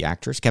number of the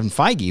actors. Kevin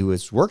Feige, who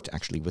has worked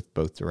actually with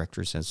both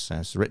directors,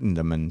 has written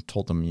them and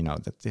told them,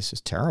 that this is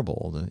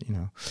terrible,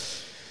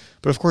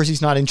 But of course,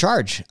 he's not in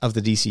charge of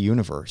the DC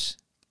universe.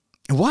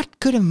 What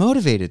could have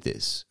motivated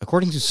this?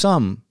 According to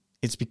some,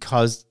 it's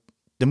because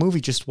the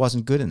movie just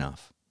wasn't good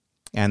enough.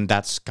 And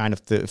that's kind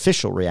of the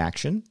official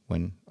reaction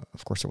when,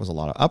 of course, there was a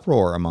lot of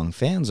uproar among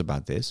fans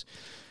about this,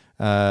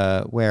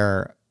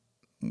 where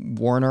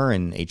Warner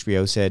and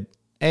HBO said,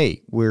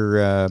 hey,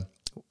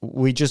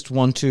 we just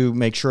want to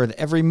make sure that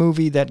every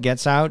movie that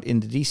gets out in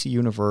the DC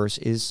universe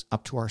is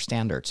up to our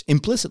standards,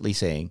 implicitly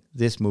saying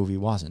this movie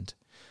wasn't.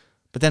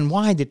 But then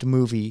why did the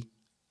movie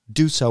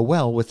do so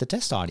well with the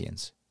test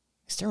audience?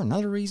 Is there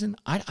another reason?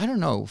 I don't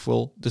know if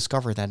we'll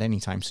discover that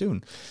anytime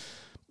soon.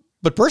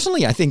 But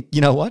personally, I think,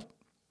 you know what?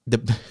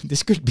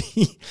 This could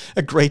be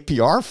a great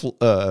PR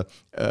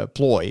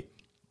ploy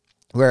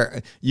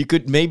where you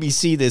could maybe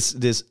see this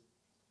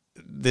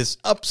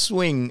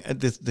upswing,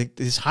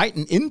 this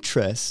heightened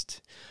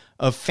interest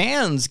of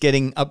fans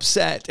getting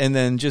upset and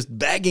then just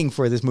begging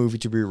for this movie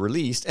to be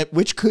released,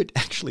 which could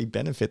actually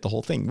benefit the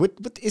whole thing.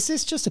 But is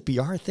this just a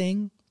PR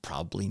thing?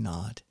 Probably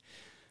not.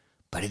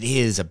 But it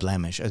is a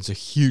blemish. It's a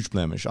huge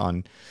blemish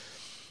on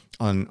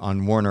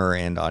Warner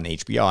and on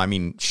HBO. I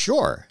mean,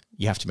 sure,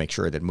 you have to make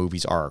sure that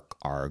movies are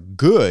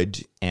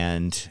good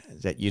and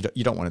that you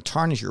don't want to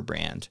tarnish your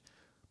brand.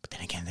 But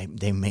then again,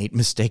 they made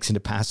mistakes in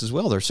the past as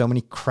well. There's so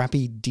many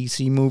crappy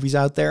DC movies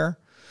out there.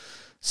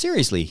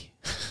 Seriously,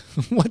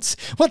 what's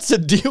the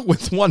deal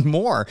with one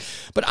more?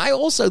 But I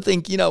also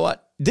think, you know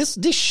what? This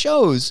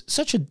shows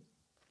such a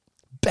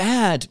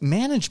bad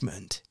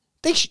management.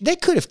 They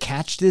could have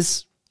catched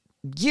this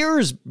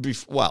years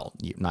before. Well,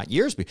 not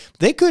years before.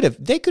 They could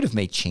have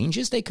made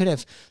changes. They could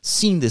have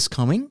seen this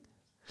coming.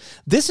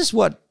 This is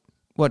what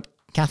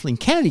Kathleen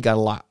Kennedy got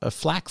a lot of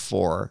flack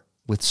for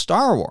with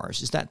Star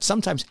Wars, is that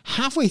sometimes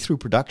halfway through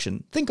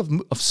production, think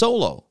of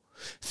Solo,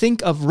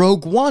 think of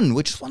Rogue One,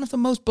 which is one of the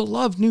most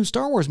beloved new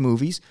Star Wars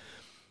movies.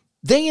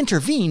 They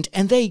intervened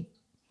and they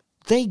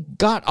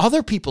got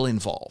other people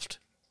involved.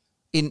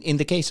 In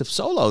the case of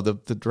Solo,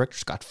 the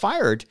directors got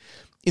fired.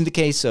 In the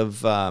case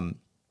of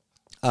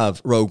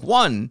Rogue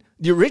One,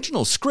 the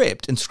original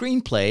script and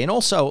screenplay and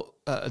also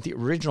the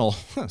original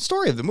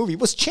story of the movie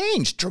was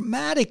changed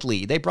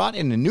dramatically. They brought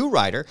in a new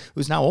writer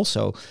who's now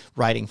also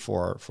writing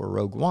for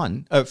Rogue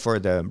One, for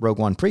the Rogue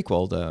One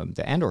prequel,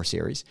 the Andor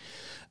series.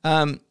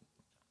 And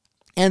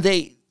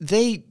they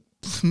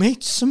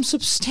made some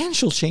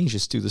substantial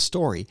changes to the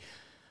story.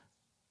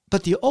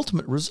 But the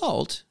ultimate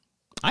result,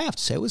 I have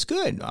to say, was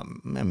good. I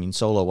mean,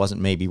 Solo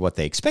wasn't maybe what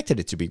they expected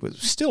it to be, but it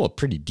was still a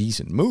pretty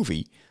decent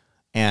movie.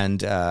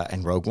 And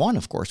Rogue One,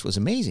 of course, was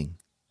amazing.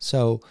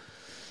 So,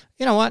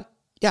 you know what?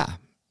 Yeah,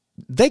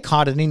 they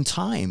caught it in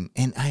time.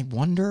 And I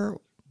wonder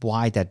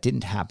why that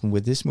didn't happen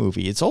with this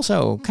movie. It's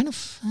also kind of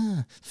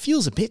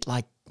feels a bit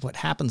like what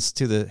happens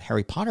to the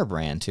Harry Potter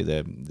brand, to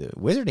the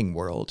Wizarding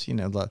world,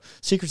 the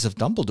Secrets of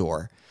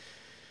Dumbledore.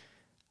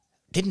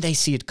 Didn't they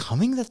see it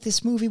coming that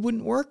this movie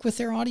wouldn't work with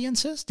their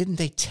audiences? Didn't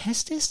they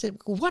test this?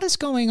 What is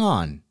going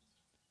on?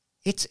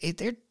 I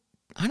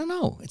don't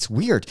know. It's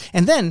weird.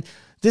 And then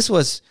this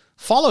was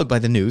followed by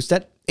the news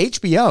that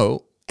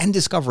HBO and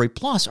Discovery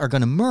Plus are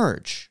going to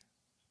merge.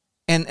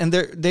 And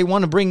they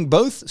want to bring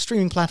both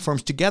streaming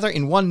platforms together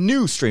in one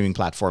new streaming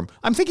platform.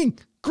 I'm thinking,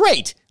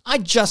 great, I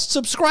just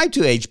subscribed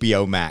to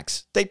HBO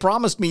Max. They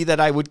promised me that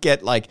I would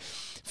get like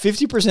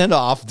 50%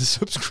 off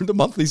the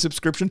monthly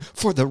subscription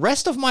for the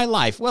rest of my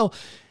life. Well,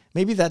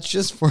 maybe that's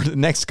just for the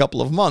next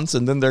couple of months,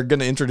 and then they're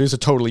going to introduce a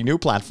totally new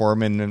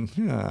platform, and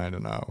I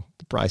don't know,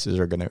 the prices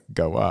are going to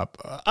go up.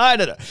 I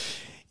don't know.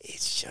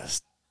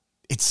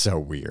 It's so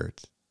weird.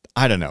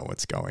 I don't know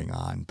what's going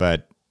on,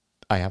 but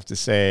I have to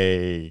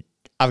say,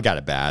 I've got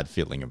a bad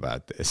feeling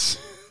about this.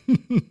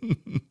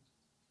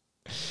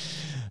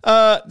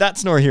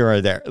 That's nor here or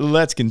there.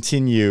 Let's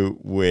continue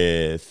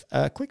with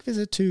a quick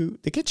visit to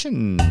the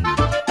kitchen.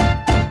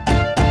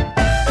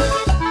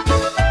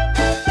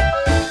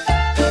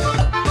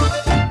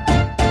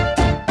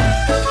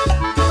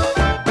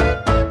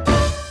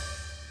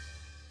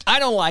 I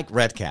don't like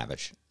red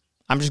cabbage.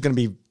 I'm just going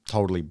to be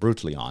totally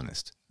brutally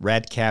honest.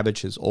 Red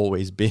cabbage has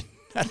always been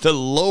at the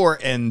lower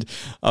end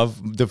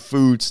of the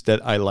foods that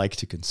I like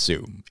to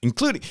consume,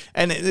 including,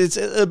 and it's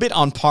a bit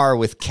on par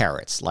with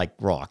carrots, like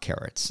raw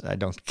carrots. I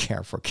don't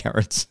care for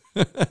carrots.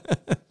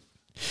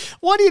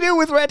 What do you do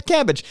with red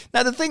cabbage?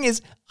 Now, the thing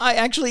is, I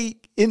actually,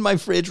 in my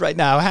fridge right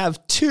now,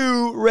 have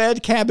 2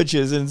 red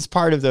cabbages, and it's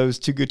part of those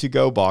Too Good To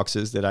Go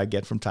boxes that I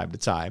get from time to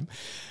time.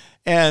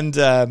 And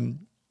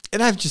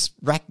I've just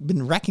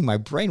been racking my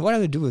brain. What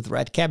do I do with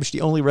red cabbage?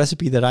 The only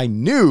recipe that I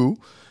knew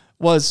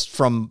was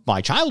from my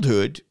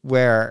childhood,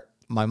 where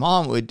my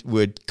mom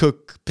would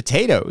cook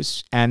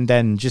potatoes and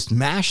then just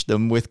mash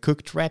them with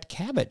cooked red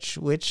cabbage,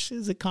 which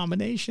is a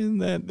combination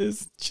that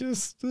is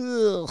just,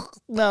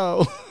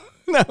 no,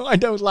 I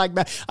don't like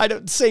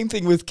that. Same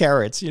thing with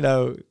carrots,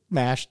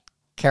 mashed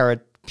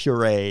carrot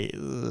puree.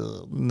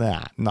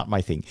 Nah, not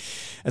my thing.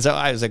 And so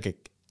I was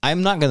like,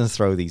 I'm not going to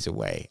throw these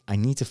away. I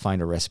need to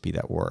find a recipe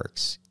that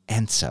works.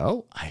 And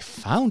so I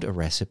found a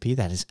recipe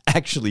that is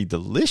actually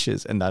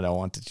delicious and that I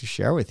wanted to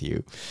share with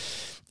you.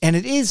 And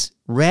it is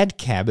red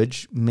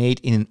cabbage made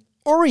in an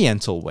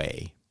Oriental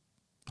way.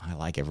 I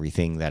like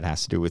everything that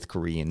has to do with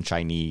Korean,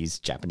 Chinese,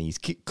 Japanese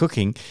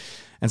cooking.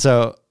 And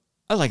so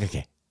I was like,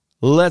 okay,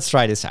 let's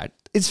try this out.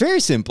 It's very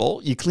simple.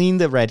 You clean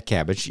the red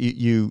cabbage.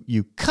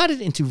 You cut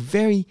it into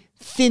very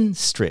thin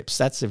strips.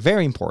 That's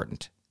very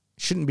important.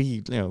 Shouldn't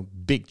be,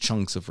 big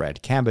chunks of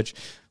red cabbage.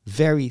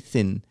 Very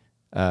thin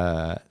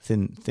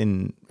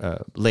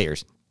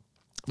layers.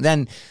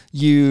 Then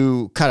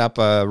you cut up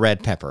a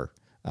red pepper.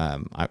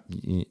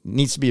 It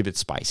needs to be a bit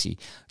spicy.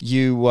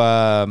 You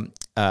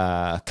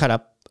cut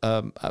up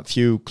a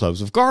few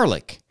cloves of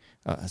garlic,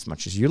 as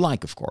much as you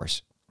like, of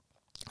course.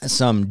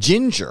 Some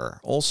ginger,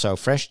 also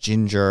fresh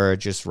ginger,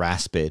 just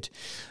rasp it.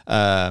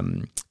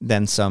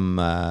 Then some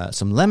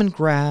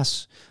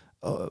lemongrass.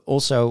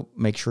 Also,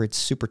 make sure it's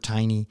super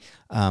tiny.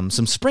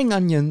 Some spring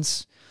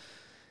onions.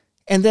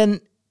 And then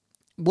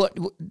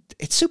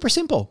it's super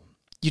simple.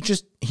 You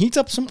just heat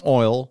up some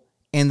oil,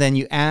 and then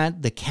you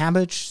add the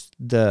cabbage,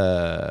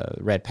 the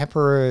red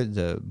pepper,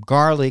 the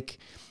garlic,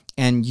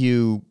 and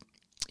you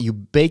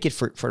bake it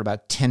for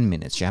about 10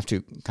 minutes. You have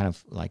to kind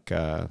of like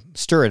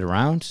stir it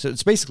around. So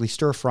it's basically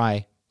stir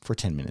fry for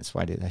 10 minutes.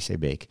 Why did I say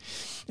bake?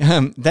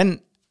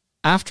 Then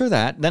after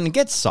that, then it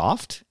gets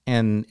soft,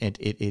 and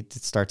it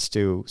starts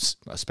to,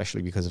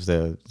 especially because of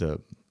the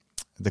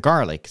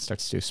garlic,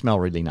 starts to smell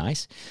really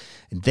nice.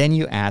 And then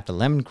you add the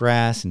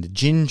lemongrass and the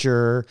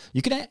ginger.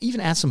 You can even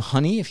add some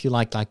honey if you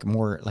like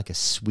more like a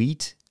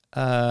sweet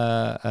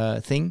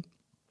thing.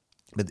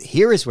 But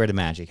here is where the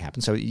magic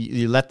happens. So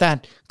you let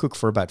that cook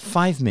for about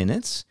 5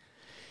 minutes.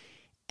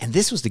 And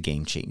this was the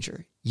game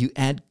changer. You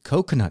add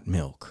coconut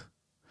milk.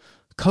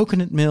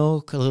 Coconut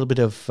milk, a little bit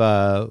of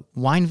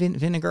wine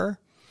vinegar,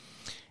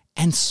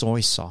 and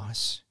soy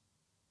sauce.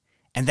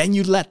 And then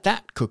you let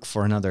that cook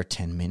for another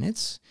 10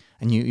 minutes.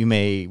 And you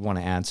may want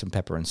to add some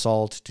pepper and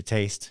salt to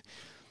taste.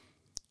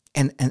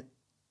 And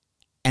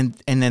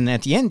then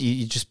at the end,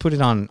 you just put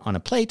it on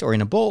a plate or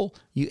in a bowl.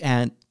 You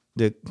add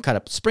the cut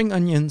up spring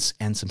onions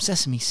and some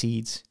sesame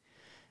seeds.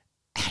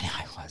 And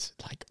I was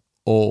like,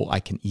 oh, I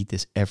can eat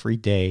this every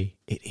day.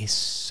 It is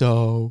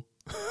so,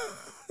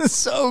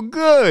 so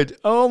good.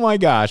 Oh my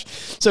gosh.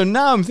 So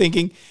now I'm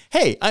thinking,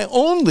 hey, I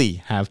only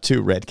have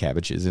 2 red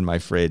cabbages in my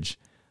fridge.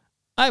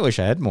 I wish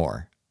I had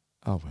more.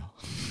 Oh, well.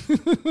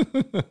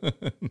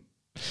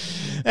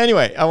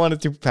 Anyway, I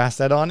wanted to pass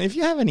that on. If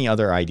you have any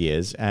other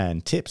ideas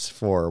and tips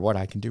for what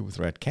I can do with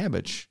red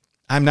cabbage,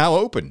 I'm now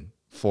open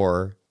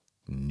for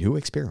new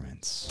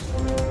experiments.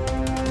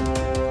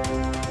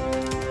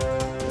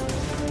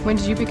 When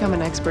did you become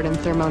an expert in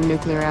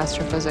thermonuclear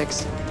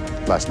astrophysics?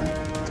 Last night.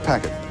 The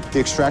packet. The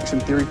extraction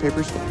theory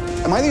papers.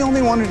 Am I the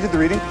only one who did the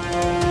reading?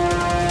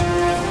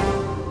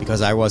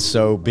 Because I was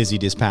so busy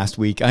this past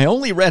week, I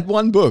only read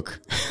one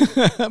book.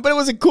 But it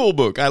was a cool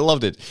book. I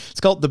loved it. It's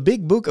called The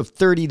Big Book of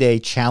 30-Day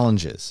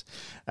Challenges.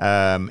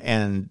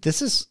 And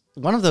this is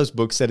one of those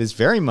books that is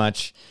very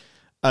much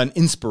an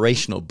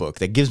inspirational book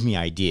that gives me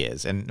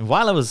ideas. And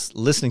while I was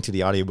listening to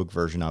the audiobook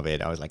version of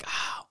it, I was like,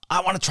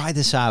 I want to try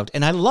this out.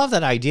 And I love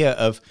that idea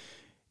of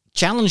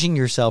challenging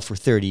yourself for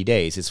 30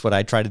 days. It's what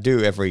I try to do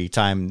every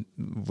time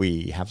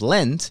we have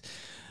Lent.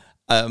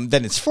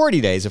 Then it's 40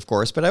 days, of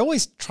course, but I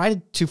always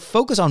try to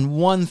focus on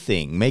one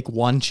thing, make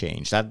one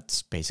change.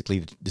 That's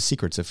basically the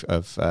secrets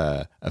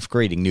of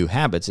creating new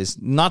habits,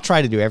 is not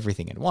try to do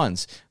everything at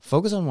once.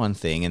 Focus on one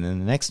thing, and then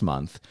the next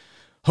month,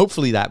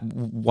 hopefully that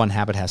one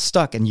habit has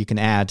stuck and you can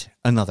add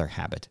another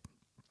habit.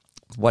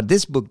 What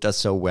this book does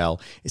so well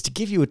is to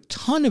give you a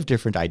ton of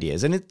different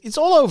ideas, and it's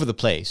all over the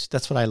place.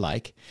 That's what I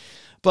like.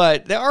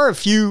 But there are a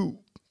few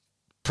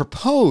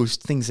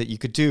proposed things that you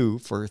could do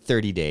for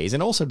 30 days,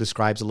 and also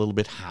describes a little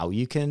bit how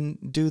you can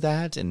do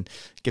that, and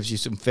gives you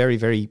some very,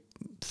 very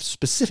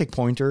specific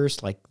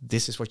pointers, like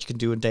this is what you can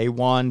do on day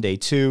 1, day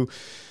 2.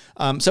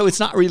 So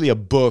it's not really a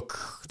book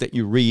that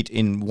you read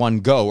in one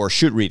go, or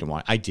should read in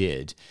one. I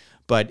did.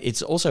 But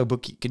it's also a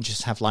book you can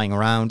just have lying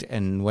around,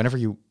 and whenever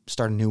you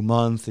start a new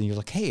month and you're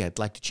like, hey, I'd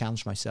like to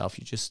challenge myself,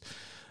 you just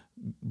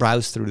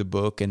browse through the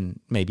book and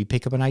maybe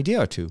pick up an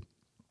idea or two.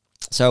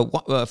 So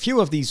a few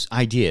of these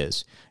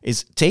ideas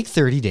is take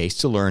 30 days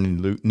to learn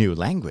a new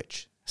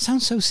language.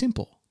 Sounds so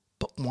simple,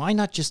 but why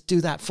not just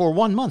do that for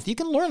 1 month? You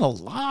can learn a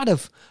lot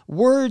of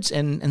words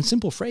and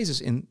simple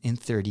phrases in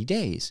 30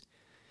 days.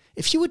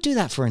 If you would do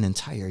that for an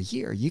entire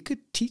year, you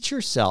could teach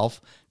yourself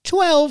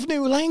 12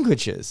 new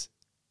languages.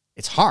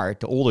 It's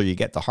hard. The older you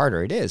get, the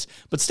harder it is.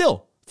 But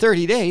still,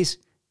 30 days,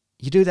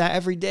 you do that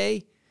every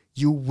day,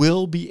 you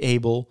will be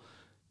able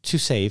to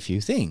say a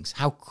few things.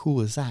 How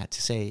cool is that?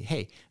 To say,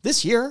 hey,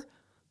 this year,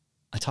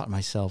 I taught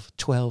myself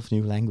 12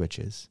 new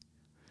languages.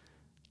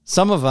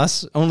 Some of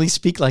us only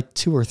speak like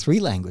 2 or 3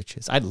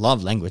 languages. I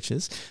love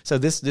languages. So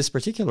this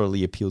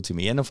particularly appealed to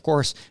me. And of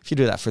course, if you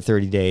do that for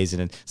 30 days, and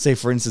then say,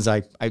 for instance,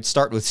 I'd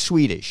start with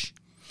Swedish.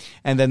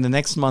 And then the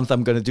next month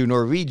I'm going to do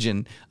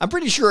Norwegian. I'm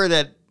pretty sure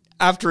that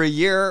after a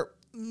year,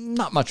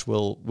 not much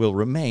will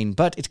remain,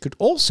 but it could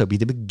also be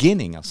the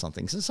beginning of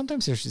something. So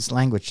sometimes there's this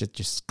language that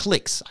just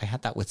clicks. I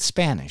had that with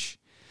Spanish.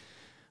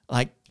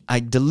 Like, I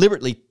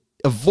deliberately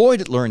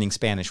avoided learning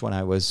Spanish when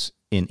I was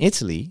in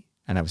Italy,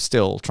 and I was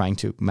still trying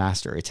to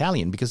master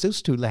Italian because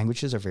those two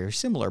languages are very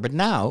similar. But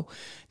now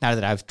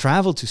that I've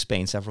traveled to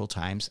Spain several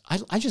times,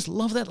 I just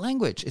love that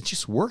language. It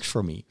just works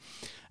for me.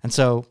 And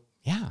so,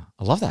 yeah,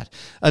 I love that.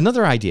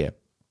 Another idea,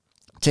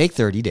 take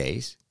 30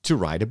 days to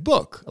write a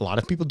book. A lot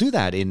of people do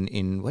that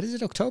in what is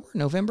it, October,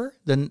 November?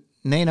 The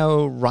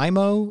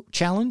NaNoWriMo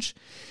challenge,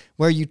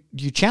 where you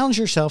challenge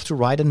yourself to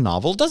write a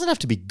novel. It doesn't have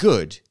to be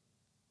good.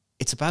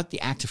 It's about the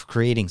act of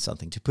creating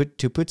something,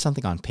 to put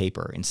something on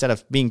paper. Instead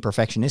of being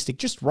perfectionistic,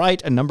 just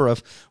write a number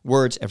of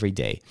words every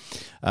day.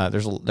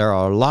 There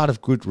are a lot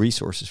of good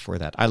resources for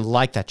that. I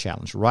like that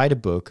challenge. Write a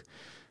book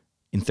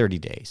in 30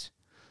 days.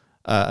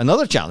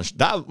 Another challenge,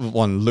 that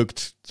one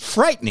looked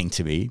frightening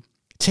to me.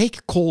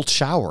 Take cold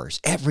showers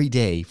every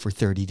day for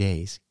 30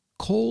 days.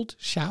 Cold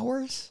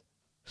showers?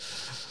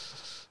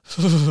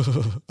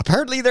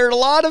 Apparently there are a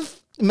lot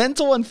of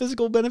mental and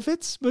physical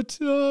benefits, but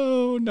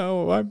oh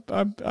no,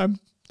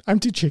 I'm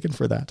too chicken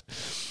for that.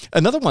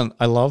 Another one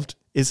I loved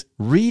is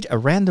read a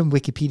random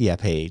Wikipedia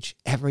page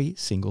every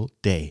single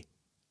day.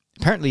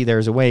 Apparently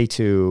there's a way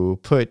to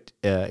put,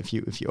 if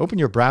you open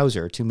your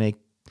browser, to make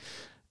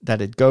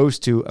that it goes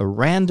to a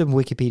random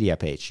Wikipedia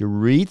page. You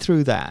read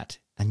through that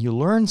and you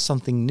learn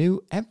something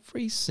new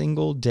every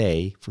single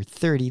day for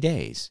 30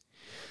 days.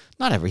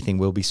 Not everything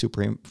will be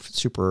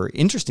super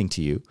interesting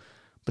to you,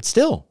 but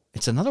still,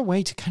 it's another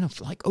way to kind of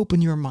like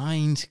open your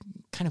mind,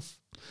 kind of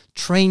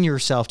train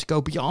yourself to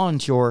go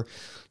beyond your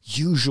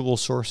usual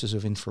sources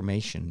of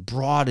information,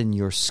 broaden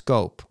your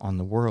scope on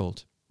the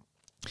world.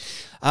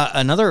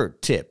 Another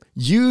tip,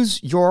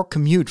 use your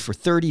commute for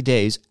 30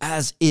 days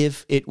as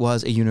if it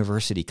was a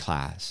university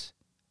class.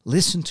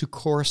 Listen to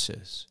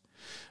courses.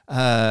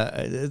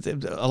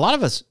 A lot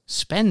of us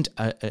spend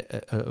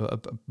a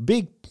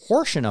big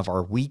portion of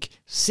our week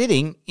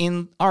sitting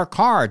in our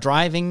car,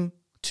 driving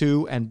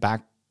to and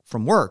back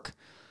from work.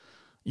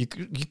 You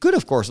could,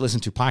 of course, listen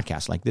to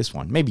podcasts like this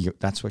one. Maybe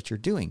that's what you're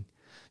doing.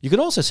 You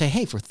could also say,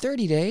 hey, for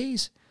 30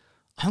 days,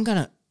 I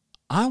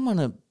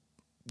want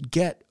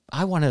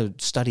to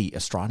study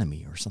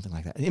astronomy or something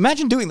like that.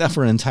 Imagine doing that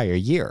for an entire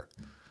year.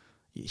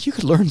 You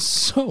could learn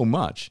so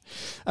much.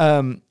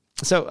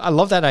 So I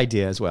love that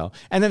idea as well.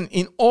 And then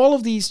in all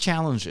of these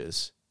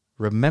challenges,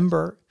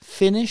 remember,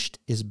 finished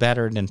is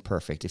better than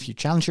perfect. If you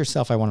challenge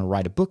yourself, I want to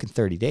write a book in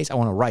 30 days. I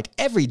want to write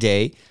every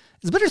day.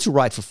 It's better to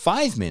write for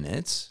 5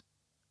 minutes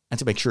and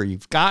to make sure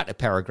you've got a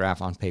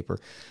paragraph on paper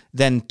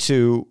than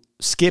to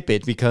skip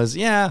it because,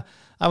 I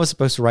was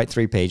supposed to write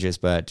 3 pages,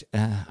 but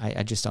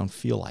I just don't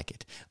feel like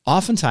it.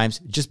 Oftentimes,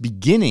 just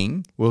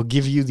beginning will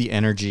give you the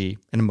energy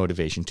and the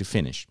motivation to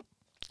finish.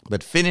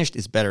 But finished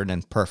is better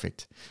than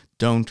perfect.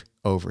 Don't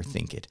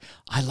overthink it.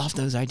 I love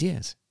those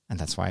ideas, and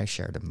that's why I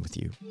shared them with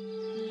you.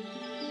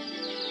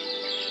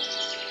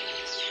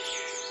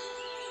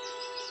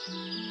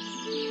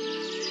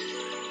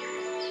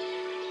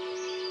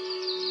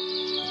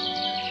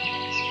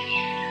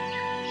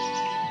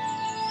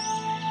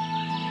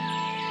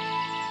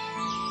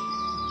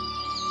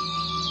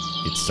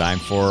 It's time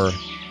for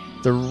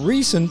the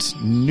recent,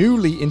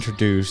 newly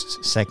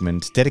introduced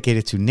segment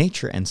dedicated to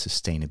nature and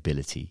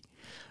sustainability.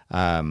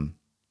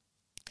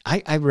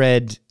 I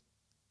read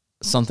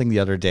something the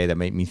other day that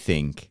made me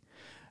think,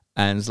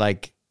 and it's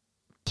like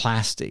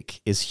plastic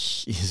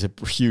is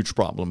a huge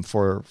problem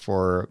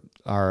for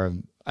our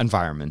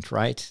environment,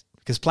 right?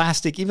 Because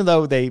plastic, even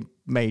though they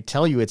may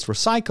tell you it's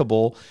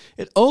recyclable,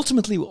 it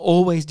ultimately will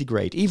always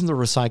degrade. Even the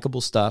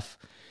recyclable stuff,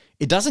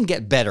 it doesn't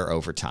get better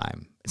over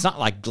time. It's not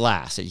like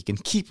glass that you can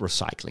keep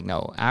recycling.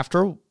 No,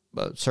 after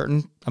a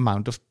certain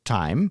amount of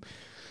time,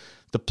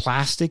 the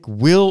plastic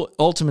will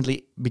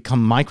ultimately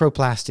become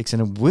microplastics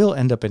and it will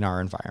end up in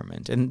our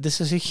environment. And this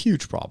is a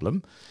huge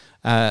problem.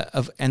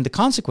 And the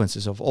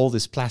consequences of all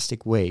this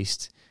plastic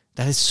waste,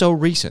 that is so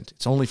recent.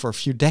 It's only for a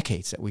few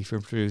decades that we've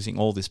been producing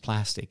all this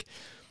plastic.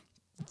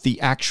 The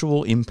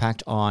actual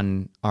impact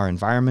on our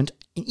environment,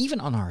 and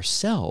even on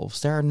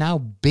ourselves, there are now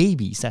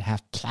babies that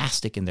have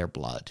plastic in their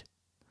blood.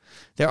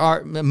 There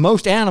are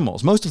most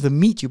animals, most of the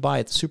meat you buy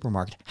at the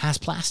supermarket has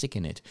plastic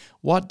in it.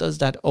 What does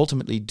that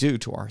ultimately do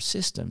to our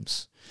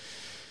systems?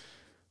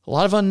 A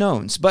lot of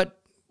unknowns, but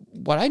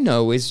what I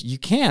know is you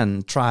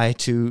can try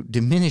to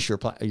diminish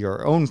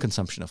your own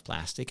consumption of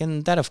plastic,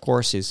 and that, of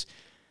course, is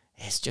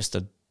just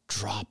a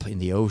drop in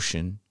the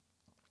ocean.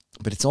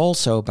 But it's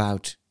also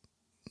about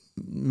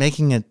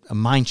making it a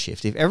mind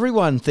shift. If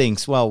everyone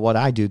thinks, well, what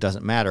I do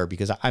doesn't matter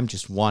because I'm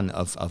just one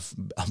of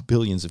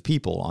billions of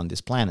people on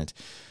this planet.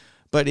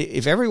 But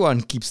if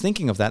everyone keeps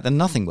thinking of that, then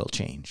nothing will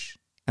change.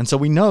 And so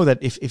we know that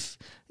if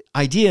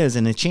ideas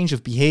and a change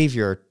of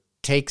behavior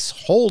takes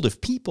hold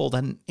of people,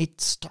 then it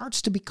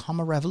starts to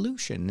become a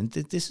revolution. And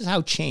this is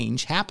how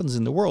change happens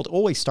in the world. It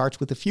always starts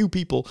with a few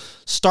people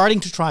starting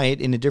to try it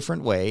in a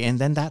different way, and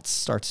then that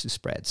starts to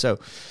spread. So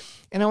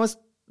And I was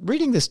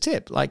reading this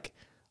tip, like,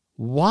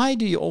 why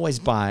do you always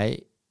buy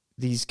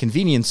these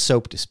convenient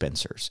soap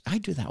dispensers? I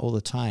do that all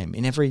the time.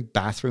 In every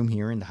bathroom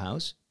here in the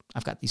house,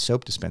 I've got these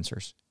soap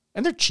dispensers.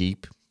 And they're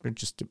cheap. They're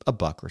just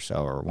 $1 or so,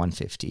 or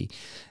 $1.50.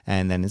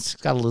 And then it's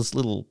got this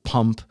little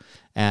pump,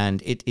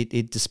 and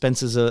it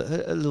dispenses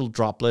a little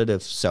droplet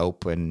of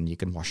soap, and you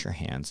can wash your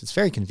hands. It's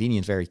very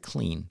convenient, very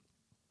clean.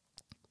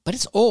 But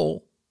it's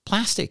all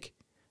plastic.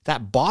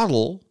 That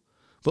bottle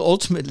will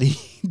ultimately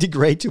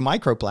degrade to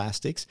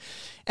microplastics.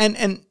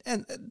 And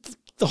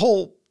the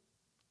whole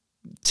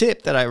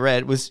tip that I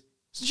read was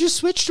just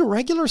switch to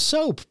regular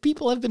soap.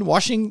 People have been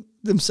washing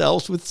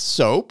themselves with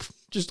soap,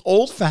 just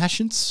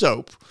old-fashioned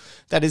soap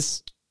that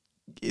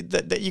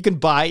you can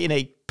buy in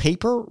a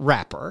paper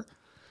wrapper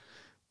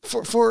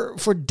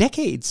for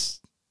decades,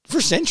 for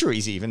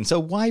centuries even. So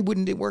why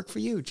wouldn't it work for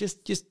you?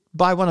 Just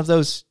buy one of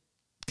those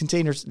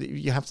containers.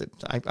 You have to.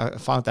 I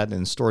found that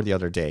in the store the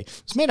other day.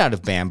 It's made out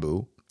of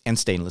bamboo and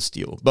stainless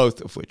steel,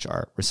 both of which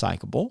are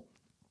recyclable.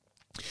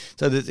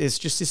 So it's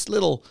just this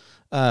little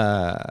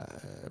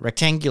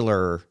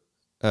rectangular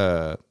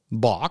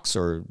box,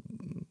 or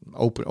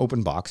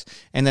open box,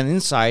 and then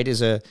inside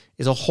is a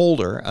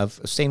holder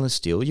of stainless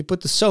steel. You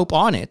put the soap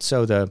on it,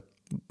 so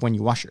when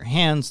you wash your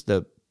hands,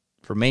 the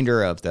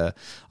remainder of the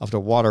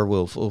water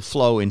will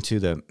flow into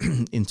the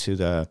into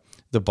the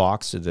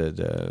box,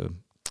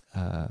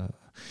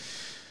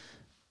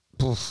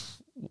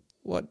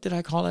 what did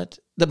I call it?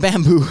 The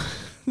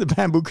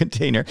bamboo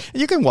container.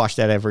 You can wash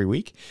that every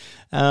week,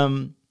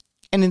 and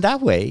in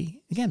that way,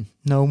 again,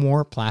 no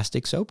more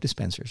plastic soap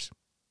dispensers.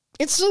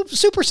 It's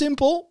super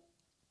simple.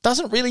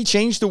 Doesn't really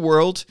change the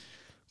world,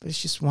 but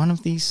it's just one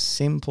of these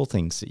simple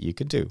things that you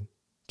could do.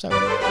 So,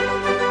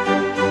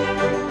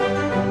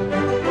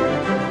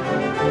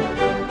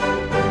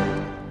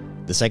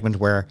 the segment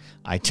where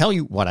I tell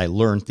you what I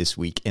learned this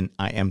week, and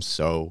I am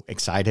so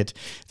excited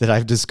that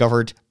I've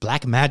discovered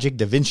Blackmagic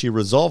DaVinci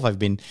Resolve. I've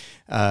been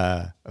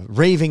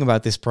raving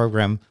about this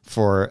program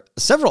for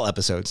several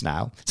episodes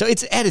now. So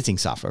it's editing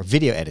software,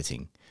 video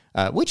editing,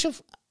 which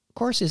of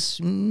course is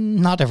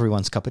not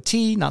everyone's cup of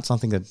tea, not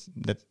something that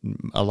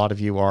a lot of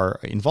you are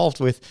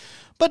involved with.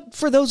 But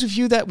for those of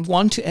you that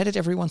want to edit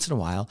every once in a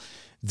while,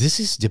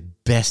 this is the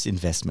best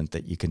investment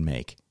that you can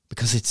make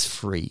because it's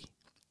free.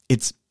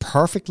 It's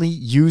perfectly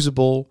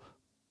usable,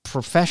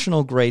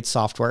 professional-grade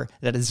software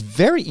that is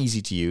very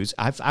easy to use.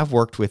 I've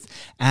worked with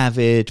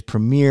Avid,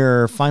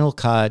 Premiere, Final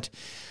Cut,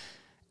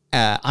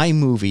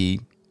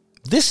 iMovie.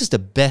 This is the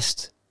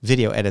best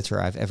video editor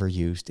I've ever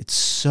used. It's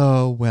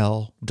so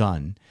well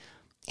done.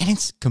 And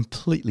it's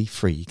completely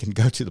free. You can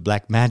go to the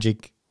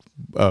Blackmagic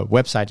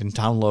website and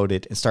download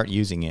it and start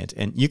using it.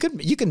 And you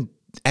can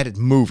edit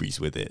movies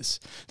with this.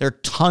 There are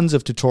tons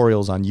of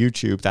tutorials on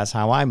YouTube. That's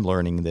how I'm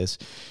learning this.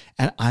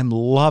 And I'm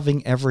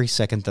loving every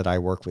second that I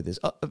work with this.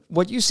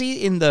 What you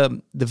see in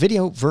the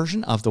video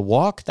version of the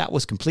walk, that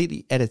was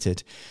completely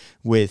edited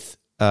with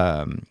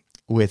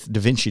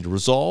DaVinci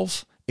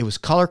Resolve. It was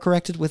color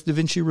corrected with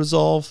DaVinci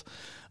Resolve.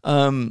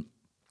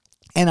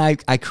 And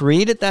I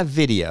created that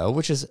video,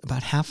 which is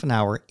about half an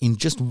hour, in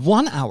just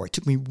 1 hour. It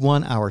took me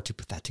 1 hour to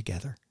put that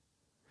together.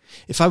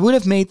 If I would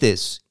have made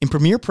this in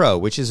Premiere Pro,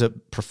 which is a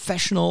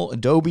professional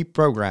Adobe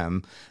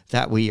program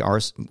that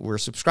we're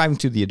subscribing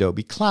to the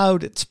Adobe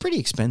Cloud, it's pretty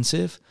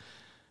expensive.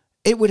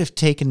 It would have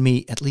taken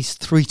me at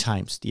least 3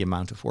 times the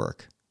amount of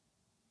work.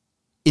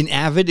 In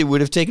Avid, it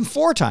would have taken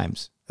 4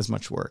 times as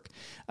much work.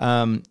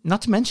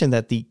 Not to mention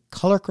that the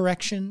color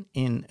correction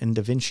in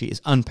DaVinci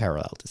is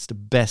unparalleled. It's the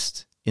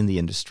best in the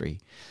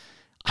industry.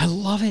 I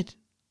love it.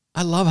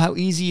 I love how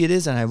easy it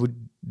is, and I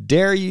would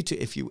dare you to,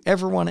 if you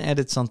ever want to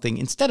edit something,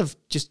 instead of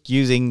just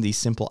using these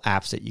simple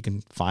apps that you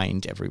can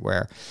find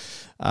everywhere,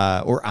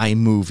 or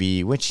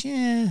iMovie, which,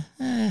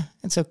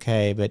 it's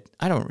okay, but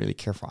I don't really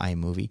care for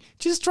iMovie.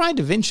 Just try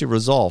DaVinci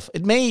Resolve.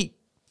 It may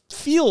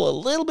feel a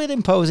little bit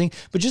imposing,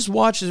 but just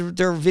watch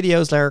their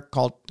videos that are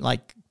called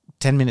like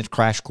 10-minute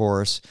crash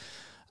course.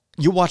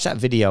 You watch that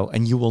video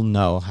and you will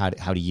know how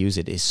to use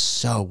it. It's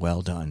so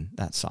well done,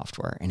 that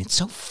software. And it's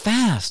so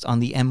fast on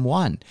the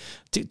M1.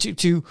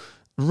 To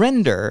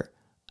render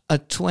a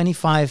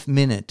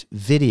 25-minute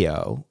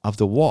video of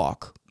the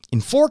walk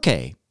in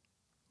 4K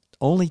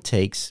only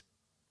takes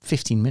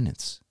 15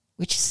 minutes,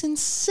 which is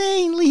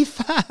insanely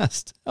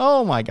fast.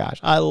 Oh my gosh,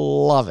 I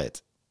love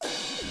it.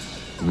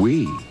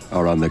 We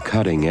are on the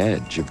cutting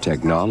edge of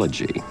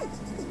technology.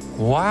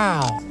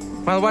 Wow.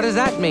 Well, what does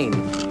that mean?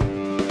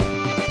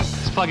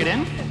 Plug it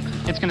in.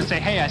 It's going to say,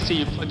 hey, I see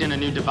you plugged in a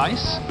new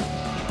device,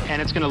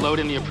 and it's going to load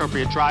in the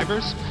appropriate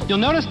drivers. You'll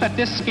notice that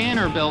this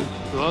scanner build,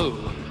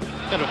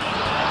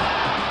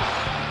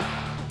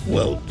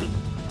 Well,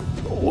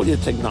 all your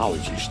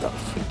technology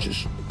stuff, it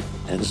just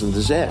ends in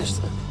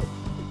disaster.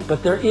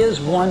 But there is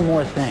one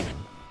more thing.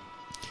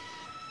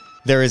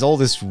 There is all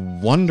this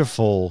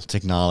wonderful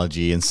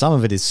technology, and some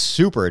of it is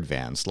super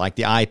advanced, like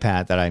the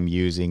iPad that I'm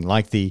using,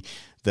 like the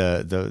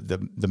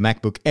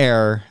MacBook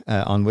Air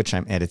on which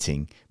I'm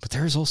editing. But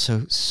there is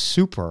also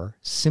super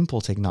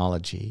simple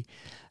technology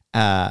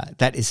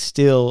that is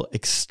still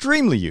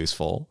extremely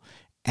useful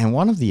And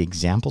one of the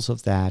examples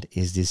of that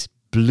is this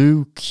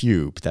blue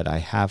cube that I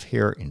have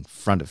here in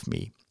front of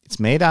me. It's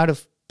made out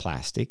of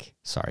plastic,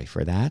 sorry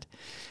for that,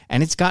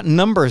 and it's got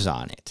numbers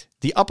on it.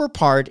 The upper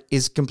part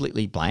is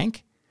completely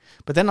blank,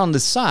 but then on the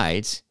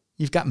sides,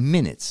 you've got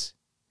minutes.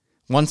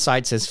 One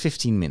side says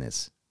 15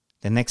 minutes.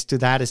 Then next to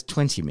that is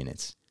 20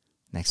 minutes.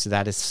 Next to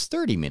that is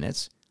 30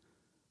 minutes.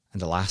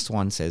 And the last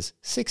one says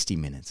 60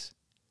 minutes.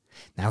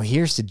 Now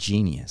here's the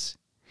genius.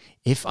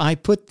 If I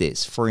put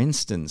this, for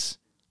instance,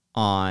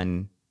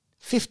 on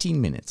 15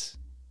 minutes,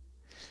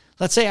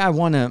 let's say I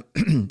want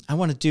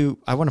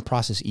to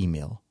process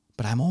email,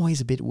 but I'm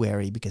always a bit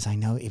wary because I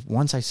know if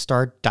once I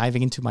start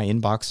diving into my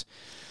inbox,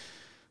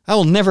 I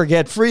will never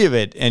get free of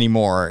it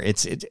anymore.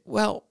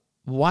 Well,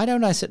 why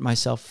don't I set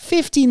myself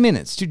 15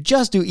 minutes to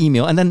just do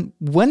email? And then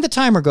when the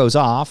timer goes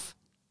off,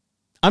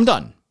 I'm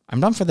done. I'm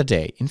done for the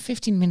day. In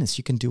 15 minutes,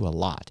 you can do a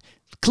lot.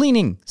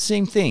 Cleaning,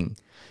 same thing.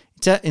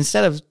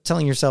 Instead of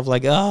telling yourself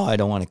like, oh, I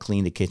don't want to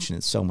clean the kitchen,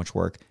 it's so much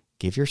work.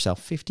 Give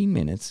yourself 15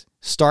 minutes,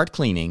 start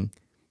cleaning,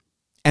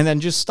 and then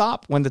just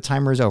stop when the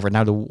timer is over.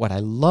 Now, what I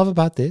love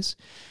about this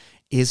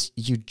is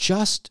you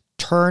just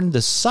turn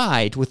the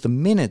side with the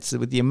minutes,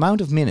 with the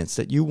amount of minutes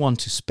that you want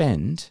to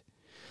spend,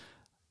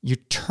 you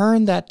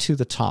turn that to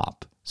the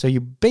top. So you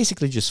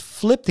basically just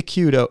flip the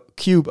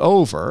cube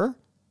over,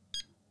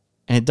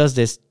 and it does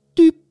this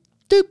doop,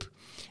 doop.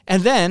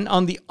 And then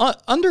on the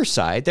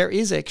underside, there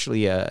is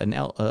actually an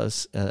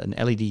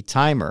LED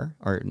timer,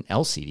 or an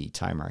LCD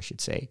timer, I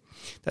should say,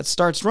 that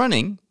starts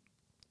running,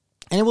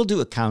 and it will do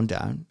a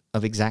countdown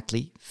of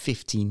exactly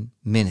 15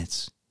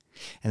 minutes.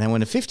 And then when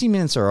the 15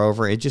 minutes are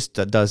over, it just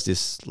does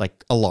this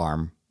like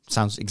alarm.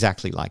 Sounds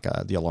exactly like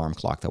the alarm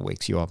clock that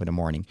wakes you up in the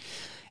morning.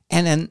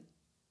 And then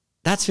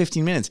that's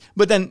 15 minutes.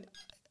 But then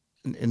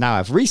now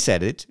I've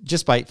reset it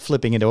just by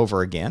flipping it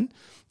over again.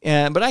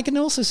 But I can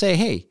also say,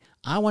 hey,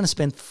 I want to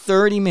spend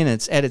 30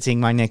 minutes editing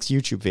my next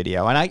YouTube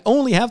video. And I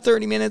only have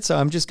 30 minutes, so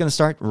I'm just going to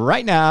start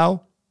right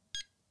now.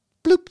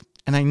 Bloop.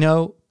 And I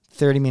know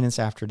 30 minutes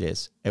after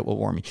this, it will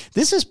warn me.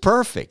 This is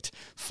perfect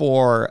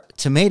for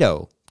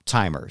tomato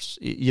timers.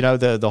 You know,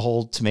 the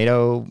whole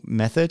tomato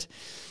method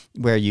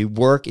where you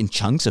work in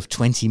chunks of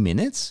 20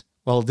 minutes.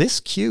 Well, this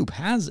cube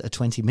has a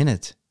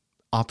 20-minute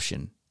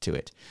option to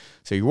it.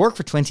 So you work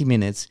for 20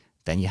 minutes,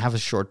 then you have a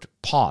short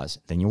pause,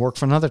 then you work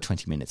for another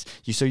 20 minutes.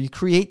 So you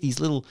create these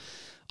little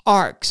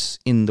arcs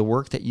in the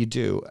work that you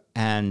do.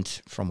 And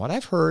from what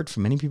I've heard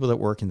from many people that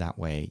work in that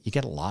way, you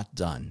get a lot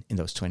done in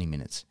those 20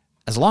 minutes.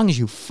 As long as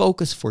you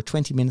focus for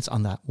 20 minutes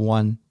on that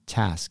one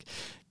task.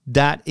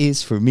 That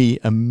is, for me,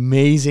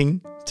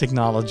 amazing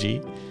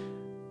technology.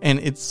 And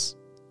it's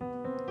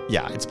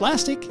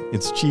plastic,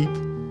 it's cheap,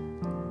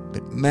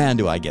 but man,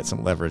 do I get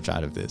some leverage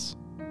out of this.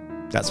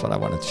 That's what I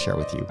wanted to share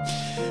with you.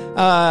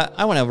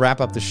 I want to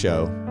wrap up the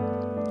show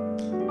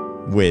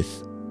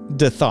with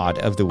the thought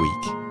of the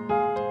week.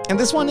 And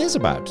this one is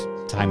about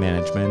time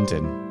management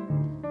and,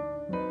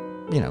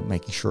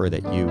 making sure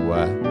that you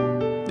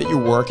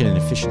work in an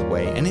efficient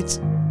way. And it's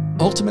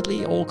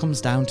ultimately all comes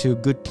down to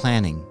good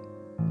planning,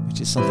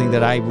 which is something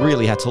that I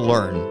really had to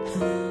learn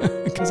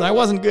because I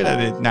wasn't good at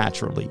it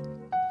naturally.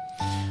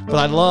 But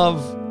I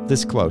love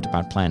this quote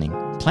about planning.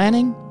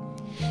 Planning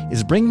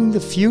is bringing the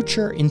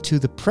future into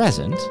the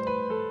present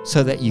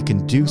so that you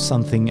can do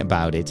something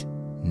about it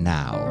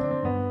now.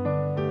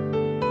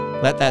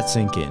 Let that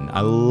sink in.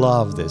 I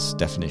love this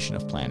definition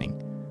of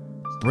planning.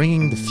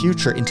 Bringing the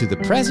future into the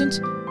present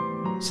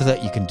so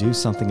that you can do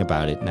something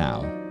about it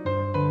now.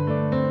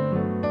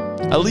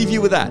 I'll leave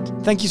you with that.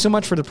 Thank you so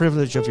much for the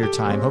privilege of your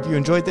time. Hope you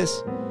enjoyed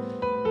this.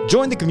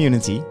 Join the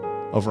community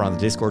over on the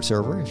Discord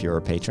server if you're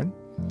a patron.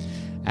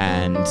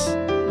 And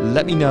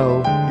let me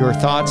know your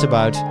thoughts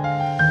about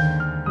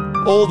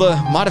all the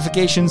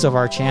modifications of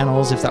our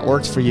channels, if that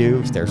works for you,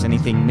 if there's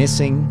anything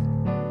missing,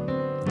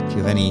 if you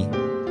have any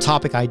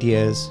topic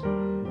ideas,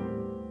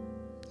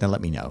 then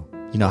let me know.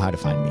 You know how to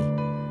find me.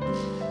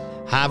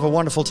 Have a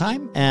wonderful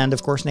time. And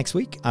of course, next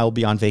week I'll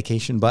be on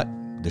vacation, but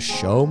the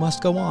show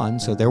must go on.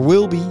 So there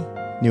will be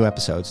new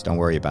episodes. Don't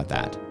worry about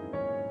that.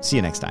 See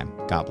you next time.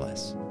 God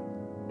bless.